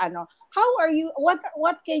how are you,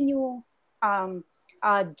 what can you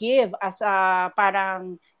give as a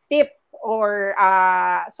parang tip or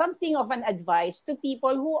something of an advice to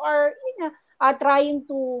people who are trying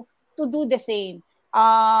to do the same,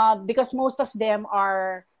 because most of them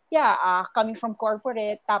are coming from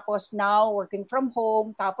corporate, tapos now working from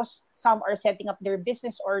home, tapos some are setting up their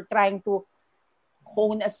business or trying to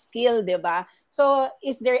hone a skill, diba? So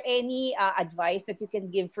is there any advice that you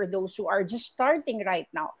can give for those who are just starting right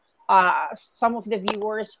now? Some of the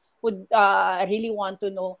viewers would really want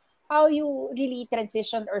to know how you really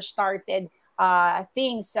transitioned or started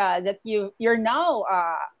things that you're now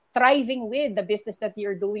thriving with the business that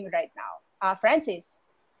you're doing right now. Francis?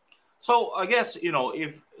 So I guess,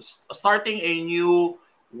 if starting a new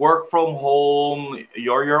work from home,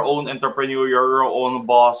 you're your own entrepreneur, you're your own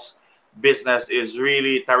boss, business is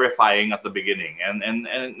really terrifying at the beginning.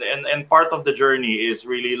 And part of the journey is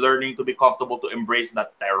really learning to be comfortable to embrace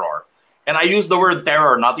that terror. And I use the word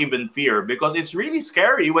terror, not even fear, because it's really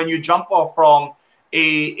scary when you jump off from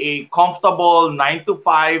a comfortable 9 to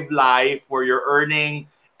 5 life where you're earning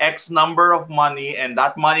X number of money, and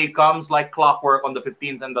that money comes like clockwork on the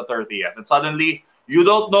 15th and the 30th. And suddenly you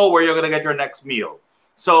don't know where you're going to get your next meal.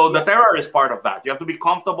 So the terror is part of that. You have to be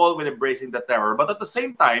comfortable with embracing the terror. But at the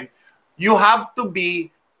same time, you have to believe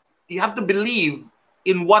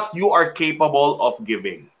in what you are capable of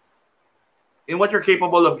giving.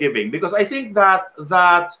 Because I think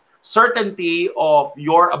that certainty of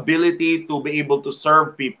your ability to be able to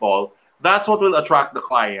serve people, that's what will attract the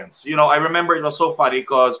clients. I remember it was so funny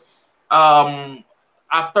because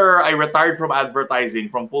after I retired from advertising,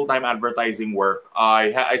 from full-time advertising work,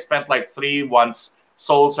 I spent like 3 months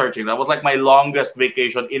soul searching. That was like my longest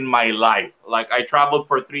vacation in my life. Like I traveled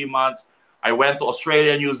for 3 months. I went to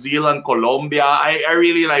Australia, New Zealand, Colombia. I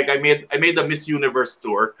really I made the Miss Universe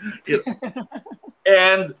tour.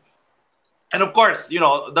 And of course,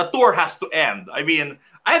 the tour has to end. I mean,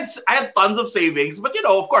 I had tons of savings, but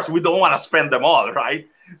of course, we don't want to spend them all, right?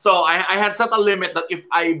 So I had set a limit that if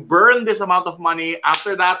I burn this amount of money,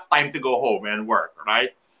 after that, time to go home and work,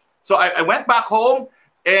 right? So I went back home,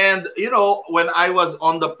 and when I was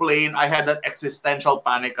on the plane, I had that existential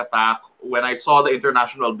panic attack when I saw the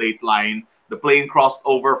international dateline. The plane crossed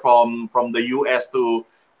over from the US to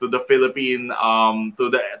the Philippine to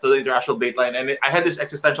the international dateline, and I had this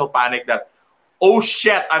existential panic that, oh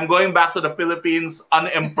shit, I'm going back to the Philippines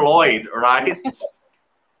unemployed, right?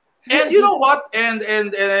 And you know what?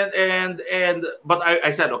 But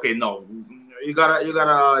I said, okay, no, you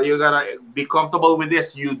gotta be comfortable with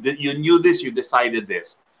this. You knew this, you decided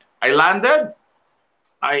this. I landed.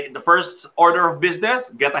 The first order of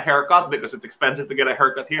business, get a haircut, because it's expensive to get a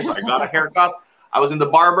haircut here. So I got a haircut. I was in the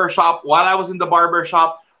barber shop. While I was in the barber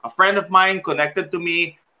shop, a friend of mine connected to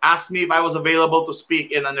me, asked me if I was available to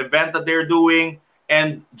speak in an event that they're doing.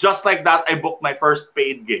 And just like that, I booked my first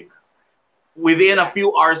paid gig. Within a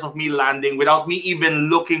few hours of me landing, without me even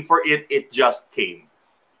looking for it, it just came.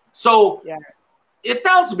 So it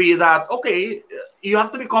tells me that, okay, you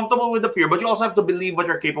have to be comfortable with the fear, but you also have to believe what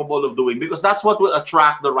you're capable of doing, because that's what will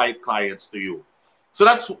attract the right clients to you. So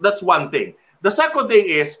that's one thing. The second thing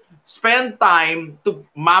is spend time to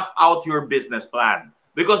map out your business plan,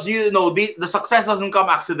 because the success doesn't come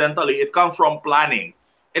accidentally. It comes from planning.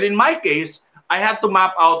 And in my case, I had to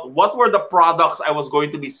map out what were the products I was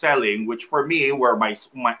going to be selling, which for me were my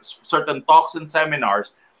certain talks and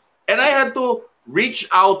seminars. And I had to reach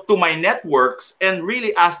out to my networks and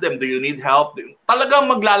really ask them, do you need help? Talagang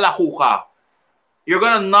maglalako ka. You're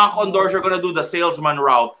going to knock on doors. You're going to do the salesman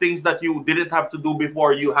route. Things that you didn't have to do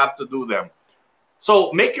before, you have to do them.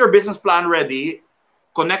 So make your business plan ready.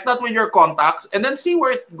 Connect that with your contacts and then see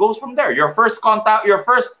where it goes from there. Your first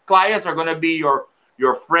clients are going to be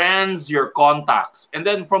your friends, your contacts. And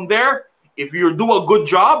then from there, if you do a good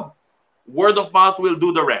job, word of mouth will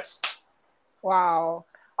do the rest. Wow.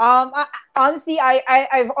 Honestly,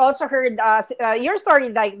 I've also heard your story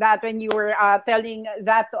like that when you were telling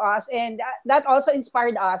that to us, and that also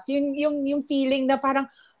inspired us. Yung feeling na parang,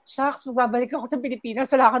 shucks, magbabalik ako sa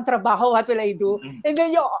Pilipinas, wala akong trabaho, what will I do? And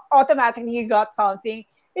then you automatically got something.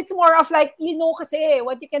 It's more of like, kasi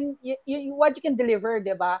what you can deliver,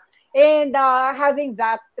 diba? And having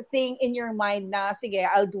that thing in your mind na, sige,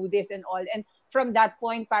 I'll do this and all. And from that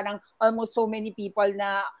point, parang almost so many people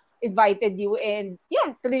na invited you, and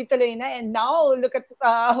yeah, tuloy-tuloy na. And now look at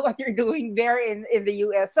what you're doing there in the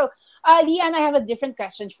US. So, Lian, I have a different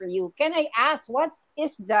question for you. Can I ask, what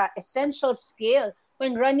is the essential skill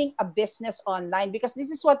when running a business online? Because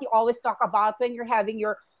this is what you always talk about when you're having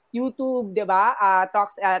your YouTube, diba?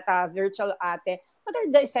 Talks at Virtual Ate. What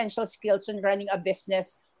are the essential skills when running a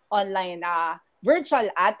business online? Virtual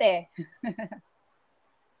Ate.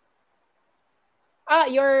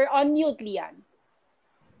 You're on mute, Lian.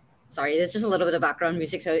 Sorry, there's just a little bit of background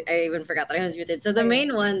music, so I even forgot that I was muted. So the main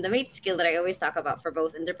skill that I always talk about for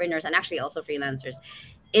both entrepreneurs and actually also freelancers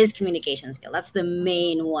is communication skill. That's the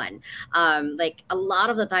main one. Like a lot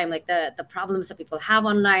of the time, like the problems that people have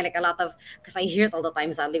online, like a lot of, because I hear it all the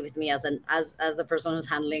time, sadly, with me as the person who's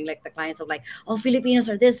handling like the clients of like, oh, Filipinos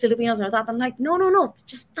are this, Filipinos are that. I'm like, no,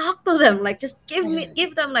 just talk to them. Like, just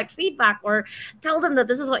give them like feedback, or tell them that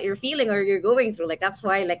this is what you're feeling or you're going through. Like, that's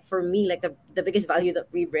why, like, for me, like the biggest value that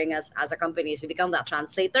we bring as a company is we become that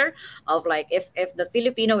translator of like, if the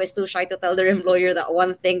Filipino is too shy to tell their employer that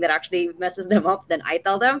one thing that actually messes them up, then I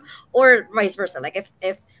tell them, or vice versa. Like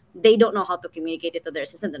if they don't know how to communicate it to their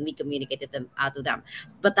assistant, then we communicate it to them.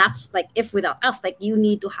 But that's like, if without us, like, you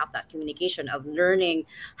need to have that communication of learning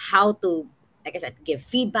how to, like I said, give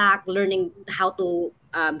feedback, learning how to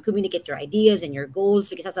communicate your ideas and your goals,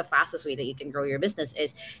 because that's the fastest way that you can grow your business,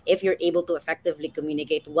 is if you're able to effectively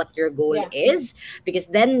communicate what your goal is, because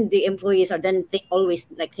then the employees are then always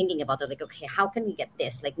like thinking about it, like, okay, how can we get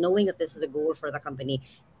this? Like, knowing that this is the goal for the company.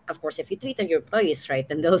 Of course, if you treat your employees right,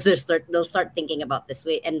 then they'll start thinking about this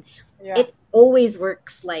way, and it always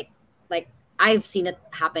works. Like I've seen it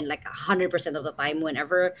happen like 100% of the time.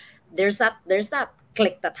 Whenever there's that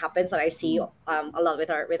click that happens, that I see a lot with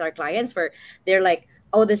our clients, where they're like,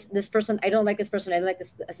 oh, this person, I don't like this person, I don't like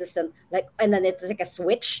this assistant, like, and then it's like a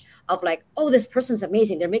switch of like, oh, this person's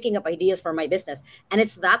amazing, they're making up ideas for my business. And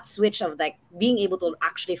it's that switch of like being able to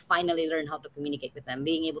actually finally learn how to communicate with them,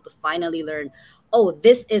 being able to finally learn, oh,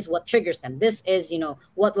 this is what triggers them, this is,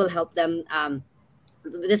 what will help them,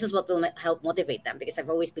 this is what will help motivate them. Because I've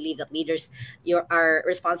always believed that leaders, our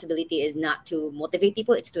responsibility is not to motivate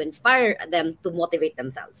people, it's to inspire them to motivate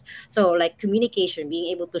themselves. So like communication, being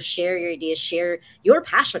able to share your ideas, share your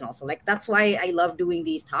passion also. Like, that's why I love doing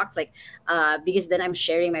these talks, like because then I'm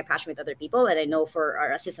sharing my passion with other people, and I know for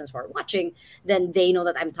our assistants who are watching, then they know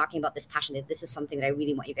that I'm talking about this passion, that this is something that I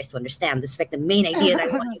really want you guys to understand, this is like the main idea that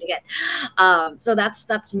I want you to get. So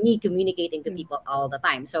that's me communicating to people all the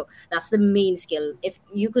time. So that's the main skill. If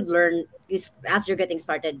you could learn as you're getting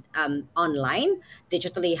started online,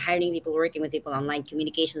 digitally, hiring people, working with people online,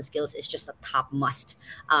 communication skills is just a top must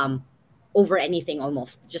over anything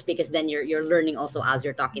almost, just because then you're learning also as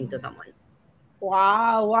you're talking to someone.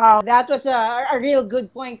 Wow. That was a real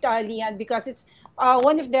good point, Lian, because it's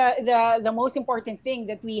one of the most important thing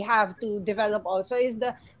that we have to develop also is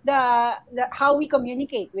the how we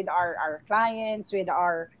communicate with our clients, with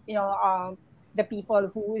our, the people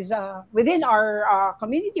who is within our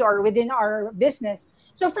community or within our business.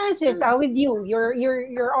 So Francis, with you,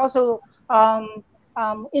 you're also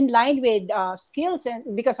in line with skills,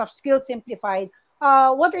 and because of Skills Simplified,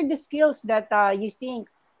 what are the skills that you think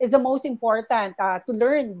is the most important to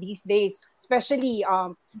learn these days, especially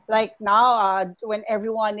like now when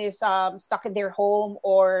everyone is stuck in their home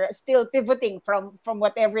or still pivoting from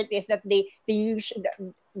whatever it is that they use,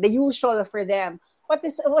 the usual for them.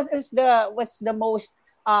 What's the most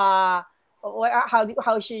how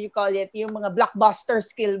should you call it, yung mga blockbuster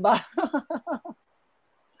skill ba?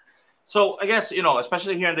 So I guess,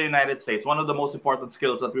 especially here in the United States, one of the most important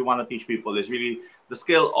skills that we want to teach people is really the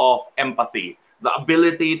skill of empathy, the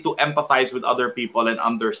ability to empathize with other people and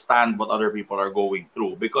understand what other people are going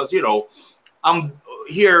through. Because,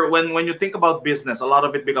 here, when you think about business, a lot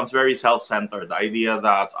of it becomes very self-centered. The idea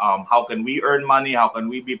that how can we earn money, how can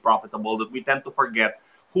we be profitable, that we tend to forget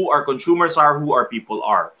who our consumers are, who our people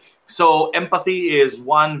are. So empathy is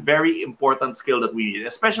one very important skill that we need,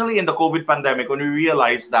 especially in the COVID pandemic, when we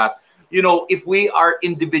realize that, if we are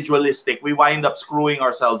individualistic, we wind up screwing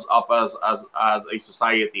ourselves up as a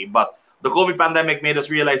society. But the COVID pandemic made us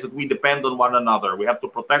realize that we depend on one another. We have to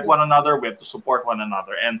protect one another. We have to support one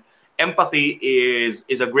another. And empathy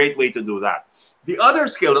is a great way to do that. The other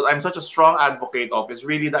skill that I'm such a strong advocate of is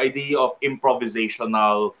really the idea of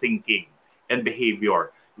improvisational thinking and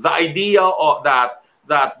behavior. The idea of that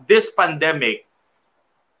this pandemic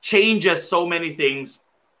changes so many things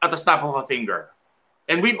at the snap of a finger.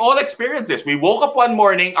 And we've all experienced this. We woke up one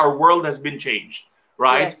morning, our world has been changed,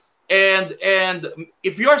 right? Yes. And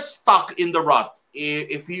if you're stuck in the rut,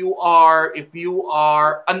 if you are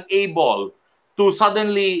unable to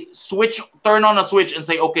suddenly turn on a switch and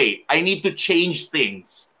say, okay, I need to change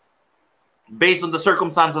things based on the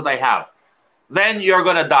circumstance that I have, then you're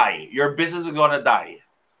gonna die. Your business is gonna die.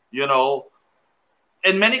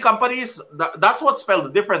 And many companies, that's what spelled the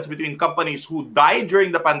difference between companies who died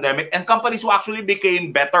during the pandemic and companies who actually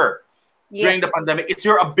became better during the pandemic. It's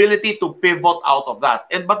your ability to pivot out of that.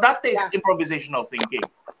 But that takes improvisational thinking.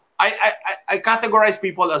 I categorize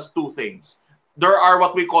people as two things. There are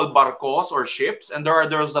what we call barcos or ships, and there are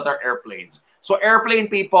those that are airplanes. So airplane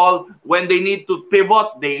people, when they need to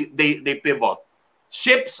pivot, they pivot.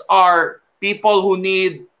 Ships are people who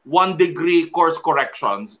need 1-degree course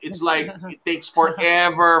corrections. It's like it takes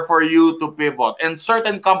forever for you to pivot. And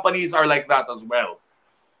certain companies are like that as well.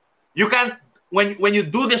 You can't, when you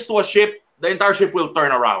do this to a ship, the entire ship will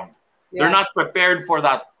turn around. Yeah. They're not prepared for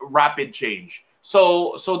that rapid change.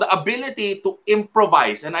 So the ability to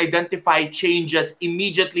improvise and identify changes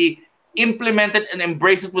immediately, implement it and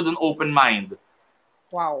embrace it with an open mind.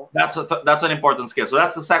 Wow. That's an important skill. So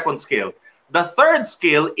that's the second skill. The third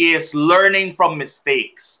skill is learning from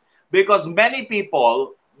mistakes, because many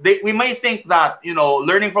people, we might think that,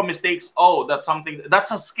 learning from mistakes,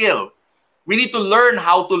 that's a skill. We need to learn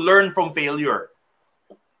how to learn from failure.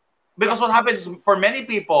 Because what happens for many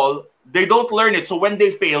people, they don't learn it. So when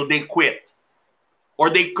they fail, they quit. Or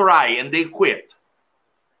they cry and they quit.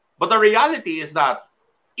 But the reality is that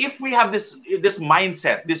if we have this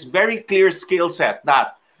mindset, this very clear skill set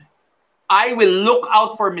that I will look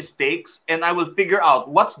out for mistakes and I will figure out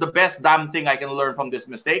what's the best damn thing I can learn from this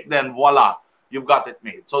mistake, then voila, you've got it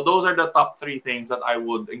made. So those are the top 3 things that I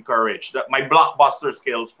would encourage. My blockbuster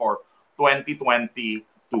skills for 2022.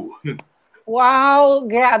 Wow,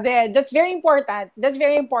 grabe. That's very important.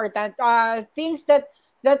 Things that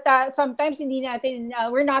sometimes hindi natin,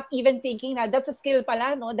 we're not even thinking na that's a skill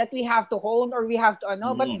pala, no, that we have to hone or we have to,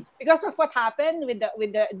 but because of what happened with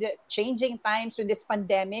the changing times with this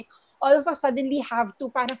pandemic, all of us suddenly have to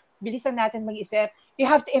parang bilisan natin mag-isip. We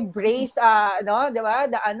have to embrace diba?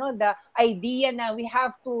 The idea na we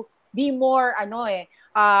have to be more agile,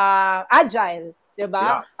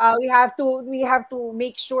 diba? Yeah. We have to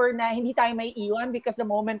make sure na hindi tayo may iwan because the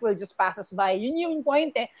moment will just pass us by. Yun yung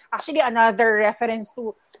point eh. Actually, another reference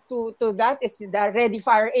to that is the Ready,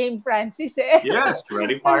 Fire, Aim, Francis eh. Yes,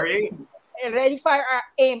 Ready, Fire, Aim. Ready, Fire,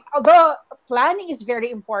 Aim. Although planning is very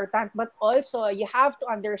important, but also you have to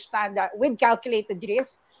understand that with calculated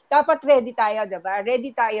risk, dapat ready tayo, diba?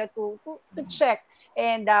 Ready tayo to check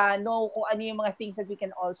and know kung ano yung mga things that we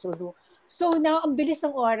can also do. So now, ang bilis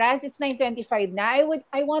ng oras. It's 9:25 na.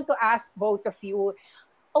 I want to ask both of you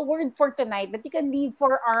a word for tonight that you can leave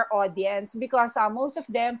for our audience, because most of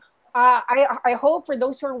them, I hope for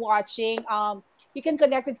those who are watching, you can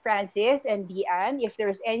connect with Francis and Dian if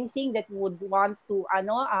there's anything that you would want to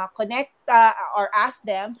connect or ask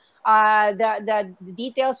them. The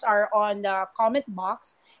details are on the comment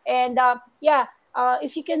box. And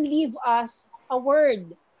if you can leave us a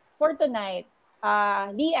word for tonight.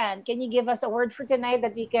 Dian, can you give us a word for tonight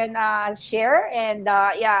that we can share and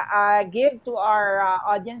give to our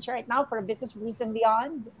audience right now for Business Brews and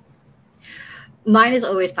Beyond? Mine is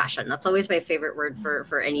always passion. That's always my favorite word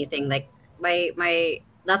for anything. Like my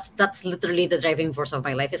that's literally the driving force of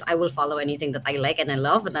my life is I will follow anything that I like and I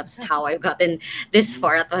love, and that's how I've gotten this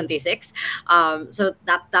far at 26. So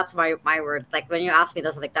that's my word. Like when you ask me,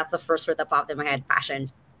 that's the first word that popped in my head. Passion.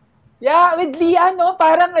 Yeah, with Leah,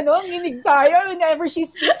 parang nginig tayo whenever she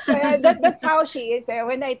speaks. That's how she is.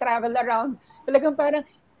 When I travel around, talagang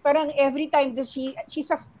parang every time that she's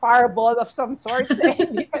a fireball of some sorts.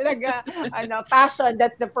 Hindi talaga, passion.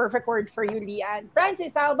 That's the perfect word for you, Leanne.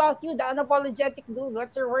 Francis, how about you, the unapologetic dude?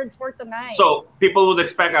 What's your word for tonight? So people would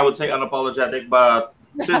expect I would say unapologetic, but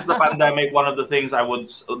since the pandemic, one of the things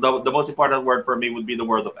the most important word for me would be the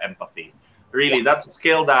word of empathy. Really, Yeah. that's a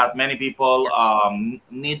skill that many people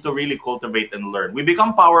need to really cultivate and learn. We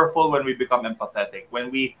become powerful when we become empathetic,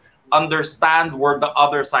 when we understand where the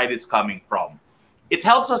other side is coming from. It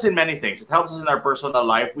helps us in many things. It helps us in our personal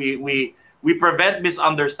life. We prevent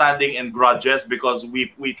misunderstanding and grudges because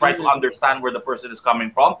we try to Mhm. understand where the person is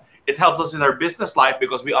coming from. It helps us in our business life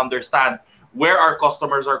because we understand where our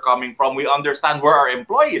customers are coming from. We understand where our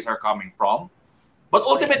employees are coming from. But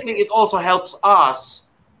Oh yeah. ultimately, it also helps us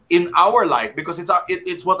in our life because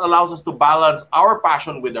it's what allows us to balance our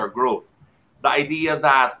passion with our growth. The idea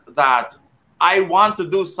that I want to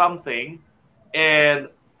do something, and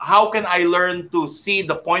how can I learn to see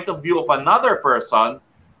the point of view of another person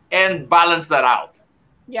and balance that out?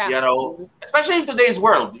 Yeah. Especially in today's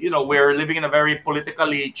world, we're living in a very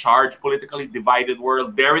politically charged, politically divided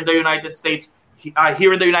world. There in the United States,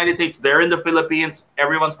 here in the United States, there in the Philippines,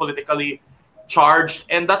 everyone's politically charged,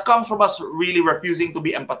 and that comes from us really refusing to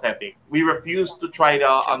be empathetic. We refuse to try to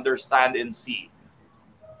True. understand and see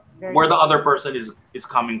Very where the true. other person is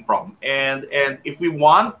coming from, and if we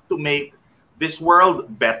want to make this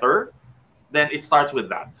world better, then it starts with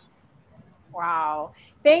that. Wow.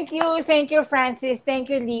 Thank you, Francis. Thank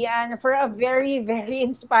you, Leanne, for a very, very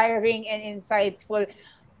inspiring and insightful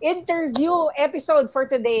interview episode for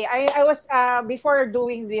today. I was, before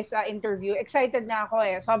doing this interview, excited na ako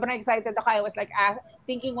eh. Sobrang excited ako. I was like,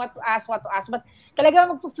 thinking what to ask. But talaga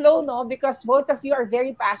magpo-flow, no? Because both of you are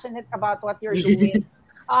very passionate about what you're doing.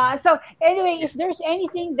 So anyway, if there's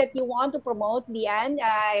anything that you want to promote, Leanne,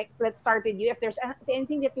 let's start with you. If there's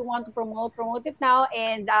anything that you want to promote it now.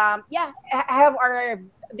 And yeah, have our,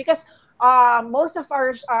 because most of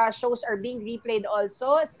our shows are being replayed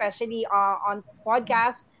also, especially on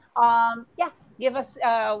podcast. Yeah, give us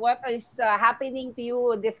what is happening to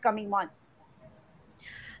you this coming months.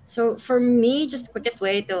 So for me, just the quickest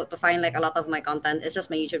way to find like a lot of my content is just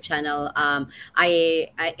my YouTube channel. I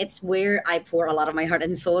it's where I pour a lot of my heart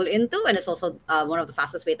and soul into, and it's also one of the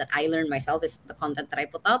fastest way that I learn myself is the content that I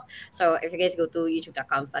put up. So if you guys go to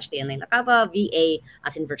youtube.com/Lianlacaba, VA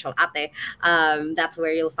as in virtual ate, that's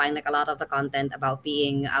where you'll find like a lot of the content about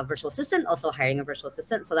being a virtual assistant, also hiring a virtual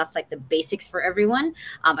assistant. So that's like the basics for everyone.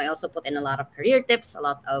 I also put in a lot of career tips, a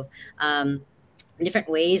lot of different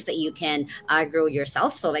ways that you can grow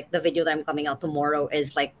yourself. So, like the video that I'm coming out tomorrow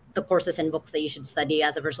is like the courses and books that you should study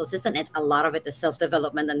as a virtual assistant. It's a lot of it is self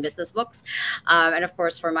development and business books, and of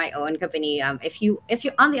course for my own company. If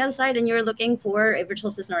you're on the other side and you're looking for a virtual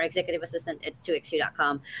assistant or executive assistant, it's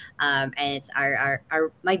 2xu.com, and it's our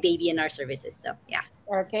my baby and our services. So yeah.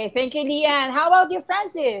 Okay, thank you, Leanne. How about you,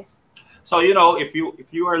 Francis? So if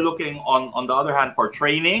you are looking on the other hand for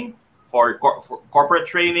training, for corporate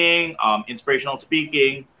training, inspirational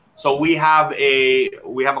speaking. So we have a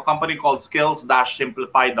company called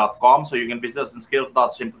skills-simplify.com. So you can visit us in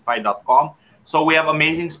skills.simplify.com. So we have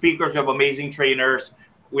amazing speakers, we have amazing trainers,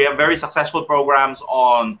 we have very successful programs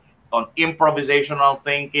on improvisational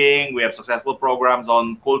thinking. We have successful programs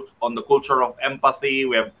on the culture of empathy.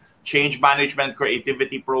 We have change management,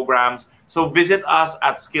 creativity programs. So visit us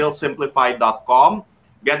at skillsimplify.com.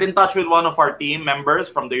 Get in touch with one of our team members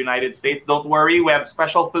from the United States. Don't worry, we have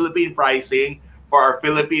special Philippine pricing for our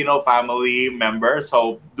Filipino family members.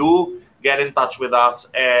 So do get in touch with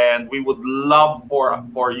us, and we would love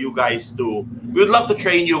for you guys to. We would love to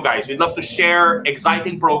train you guys. We'd love to share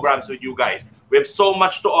exciting programs with you guys. We have so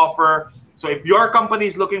much to offer. So if your company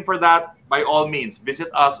is looking for that, by all means, visit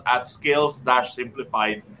us at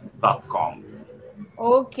skills-simplified.com.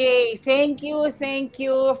 Okay, thank you,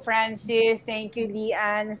 Francis. Thank you,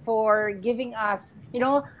 Leanne, for giving us,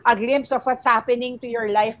 a glimpse of what's happening to your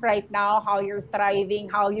life right now, how you're thriving,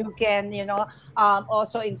 how you can,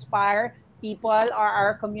 also inspire people or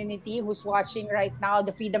our community who's watching right now,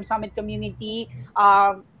 the Freedom Summit community,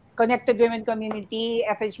 Connected Women community,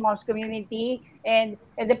 FH Moms community, and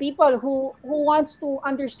the people who wants to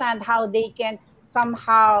understand how they can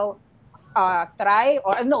somehow thrive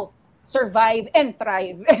or no survive and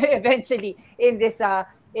thrive eventually in this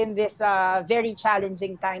very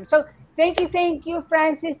challenging time. So thank you,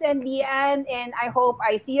 Francis and Leanne, and I hope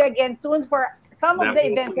I see you again soon for some of the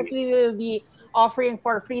events that Definitely. we will be offering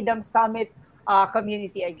for Freedom Summit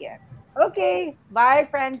community again. Okay, bye,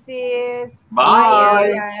 Francis. Thank Bye, Bye.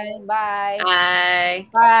 you. Leanne. Bye. Bye.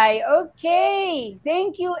 Bye. Okay.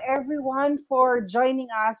 Thank you everyone for joining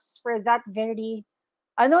us for that very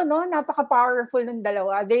no, napaka-powerful ng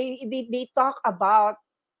dalawa. They talk about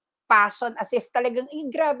passion as if talagang,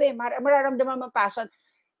 grabe, mararamdaman mo passion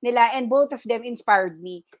nila, and both of them inspired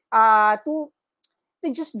me to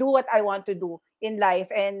just do what I want to do. in life,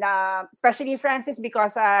 and especially Francis,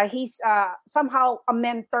 because he's somehow a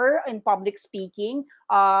mentor in public speaking.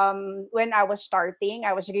 When I was starting,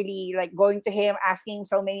 I was really like going to him, asking him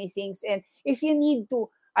so many things. And if you need to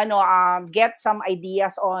get some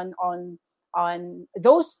ideas on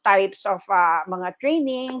those types of mga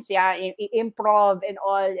trainings, yeah, improv and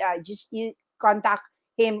all, just you contact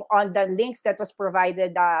him on the links that was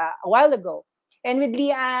provided a while ago. And with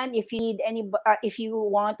Leanne, if you need if you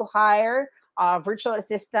want to hire virtual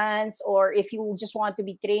assistants, or if you just want to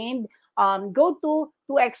be trained, go to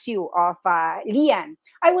 2XU of Leanne.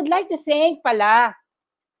 I would like to thank pala,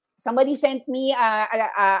 somebody sent me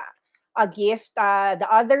a gift the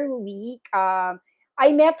other week.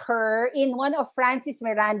 I met her in one of Francis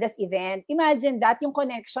Miranda's event. Imagine that, yung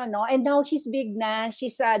connection, no? And now she's big na.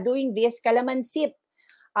 She's doing this Kalamansip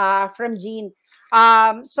from Jean.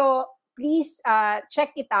 So please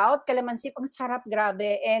check it out. Kalamansip, ang sarap,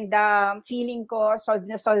 grabe. And feeling ko, solve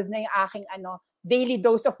na yung aking daily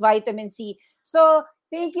dose of vitamin C. So,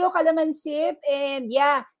 thank you, Kalamansip. And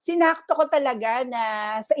yeah, sinakto ko talaga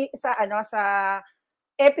na sa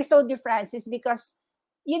episode ni Francis, because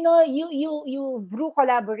you brew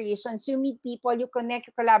collaborations, you meet people, you connect,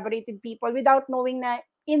 you collaborate with people without knowing na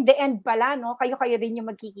in the end pala, no, kayo rin yung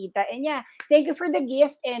magkikita. And yeah, thank you for the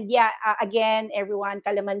gift. And yeah, again, everyone,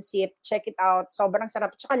 Kalamansip, check it out. Sobrang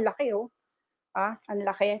sarap. Tsaka ang laki, oh. Ang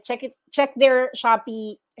laki. Check their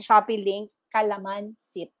Shopee link,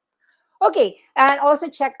 Kalamansip. Okay, and also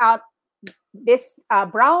check out this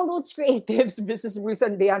Brown Roots Creatives Business Brews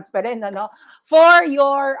and Beyonds pa rin, for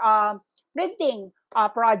your printing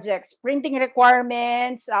projects, printing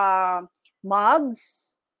requirements,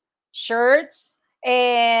 mugs, shirts,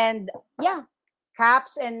 and yeah,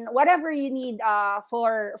 caps, and whatever you need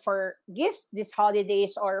for gifts this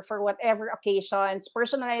holidays, or for whatever occasions,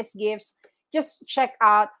 personalized gifts. Just check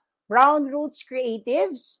out Brown Roots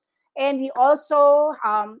Creatives. And we also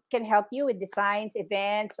can help you with designs,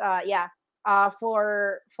 events,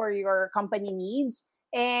 for your company needs.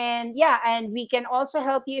 And yeah, and we can also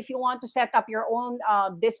help you if you want to set up your own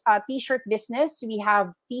t-shirt business. We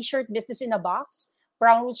have t-shirt business in a box.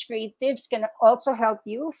 Brown Roots Creatives can also help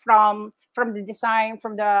you from the design,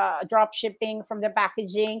 from the drop shipping, from the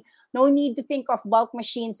packaging. No need to think of bulk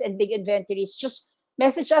machines and big inventories. Just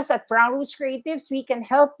message us at Brown Roots Creatives. We can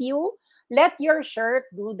help you. Let your shirt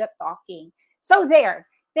do the talking. So there.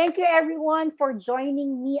 Thank you, everyone, for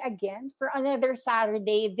joining me again for another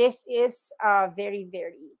Saturday. This is a very,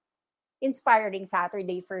 very inspiring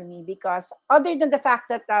Saturday for me, because other than the fact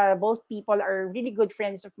that both people are really good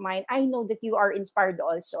friends of mine, I know that you are inspired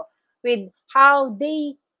also with how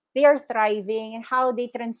they are thriving, and how they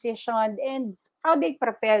transitioned, and how they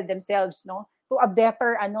propel themselves, to a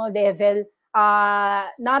better level.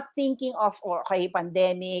 Not thinking of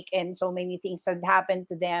pandemic and so many things that happened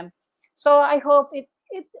to them. So I hope it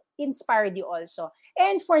inspired you also.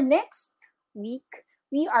 And for next week,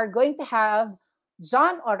 we are going to have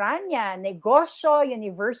John Orania, Negosyo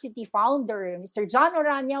University founder. Mr. John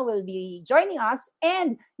Orania will be joining us,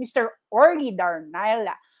 and Mr. Orly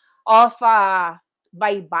Darnala of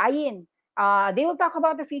Baybayin. They will talk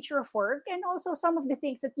about the future of work, and also some of the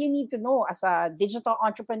things that you need to know as a digital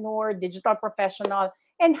entrepreneur, digital professional,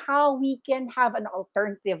 and how we can have an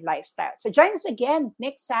alternative lifestyle. So join us again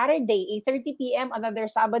next Saturday, 8:30 p.m., another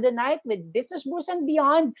Sabado night with Business Brews and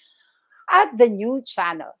Beyond at the new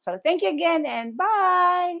channel. So thank you again, and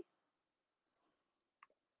bye!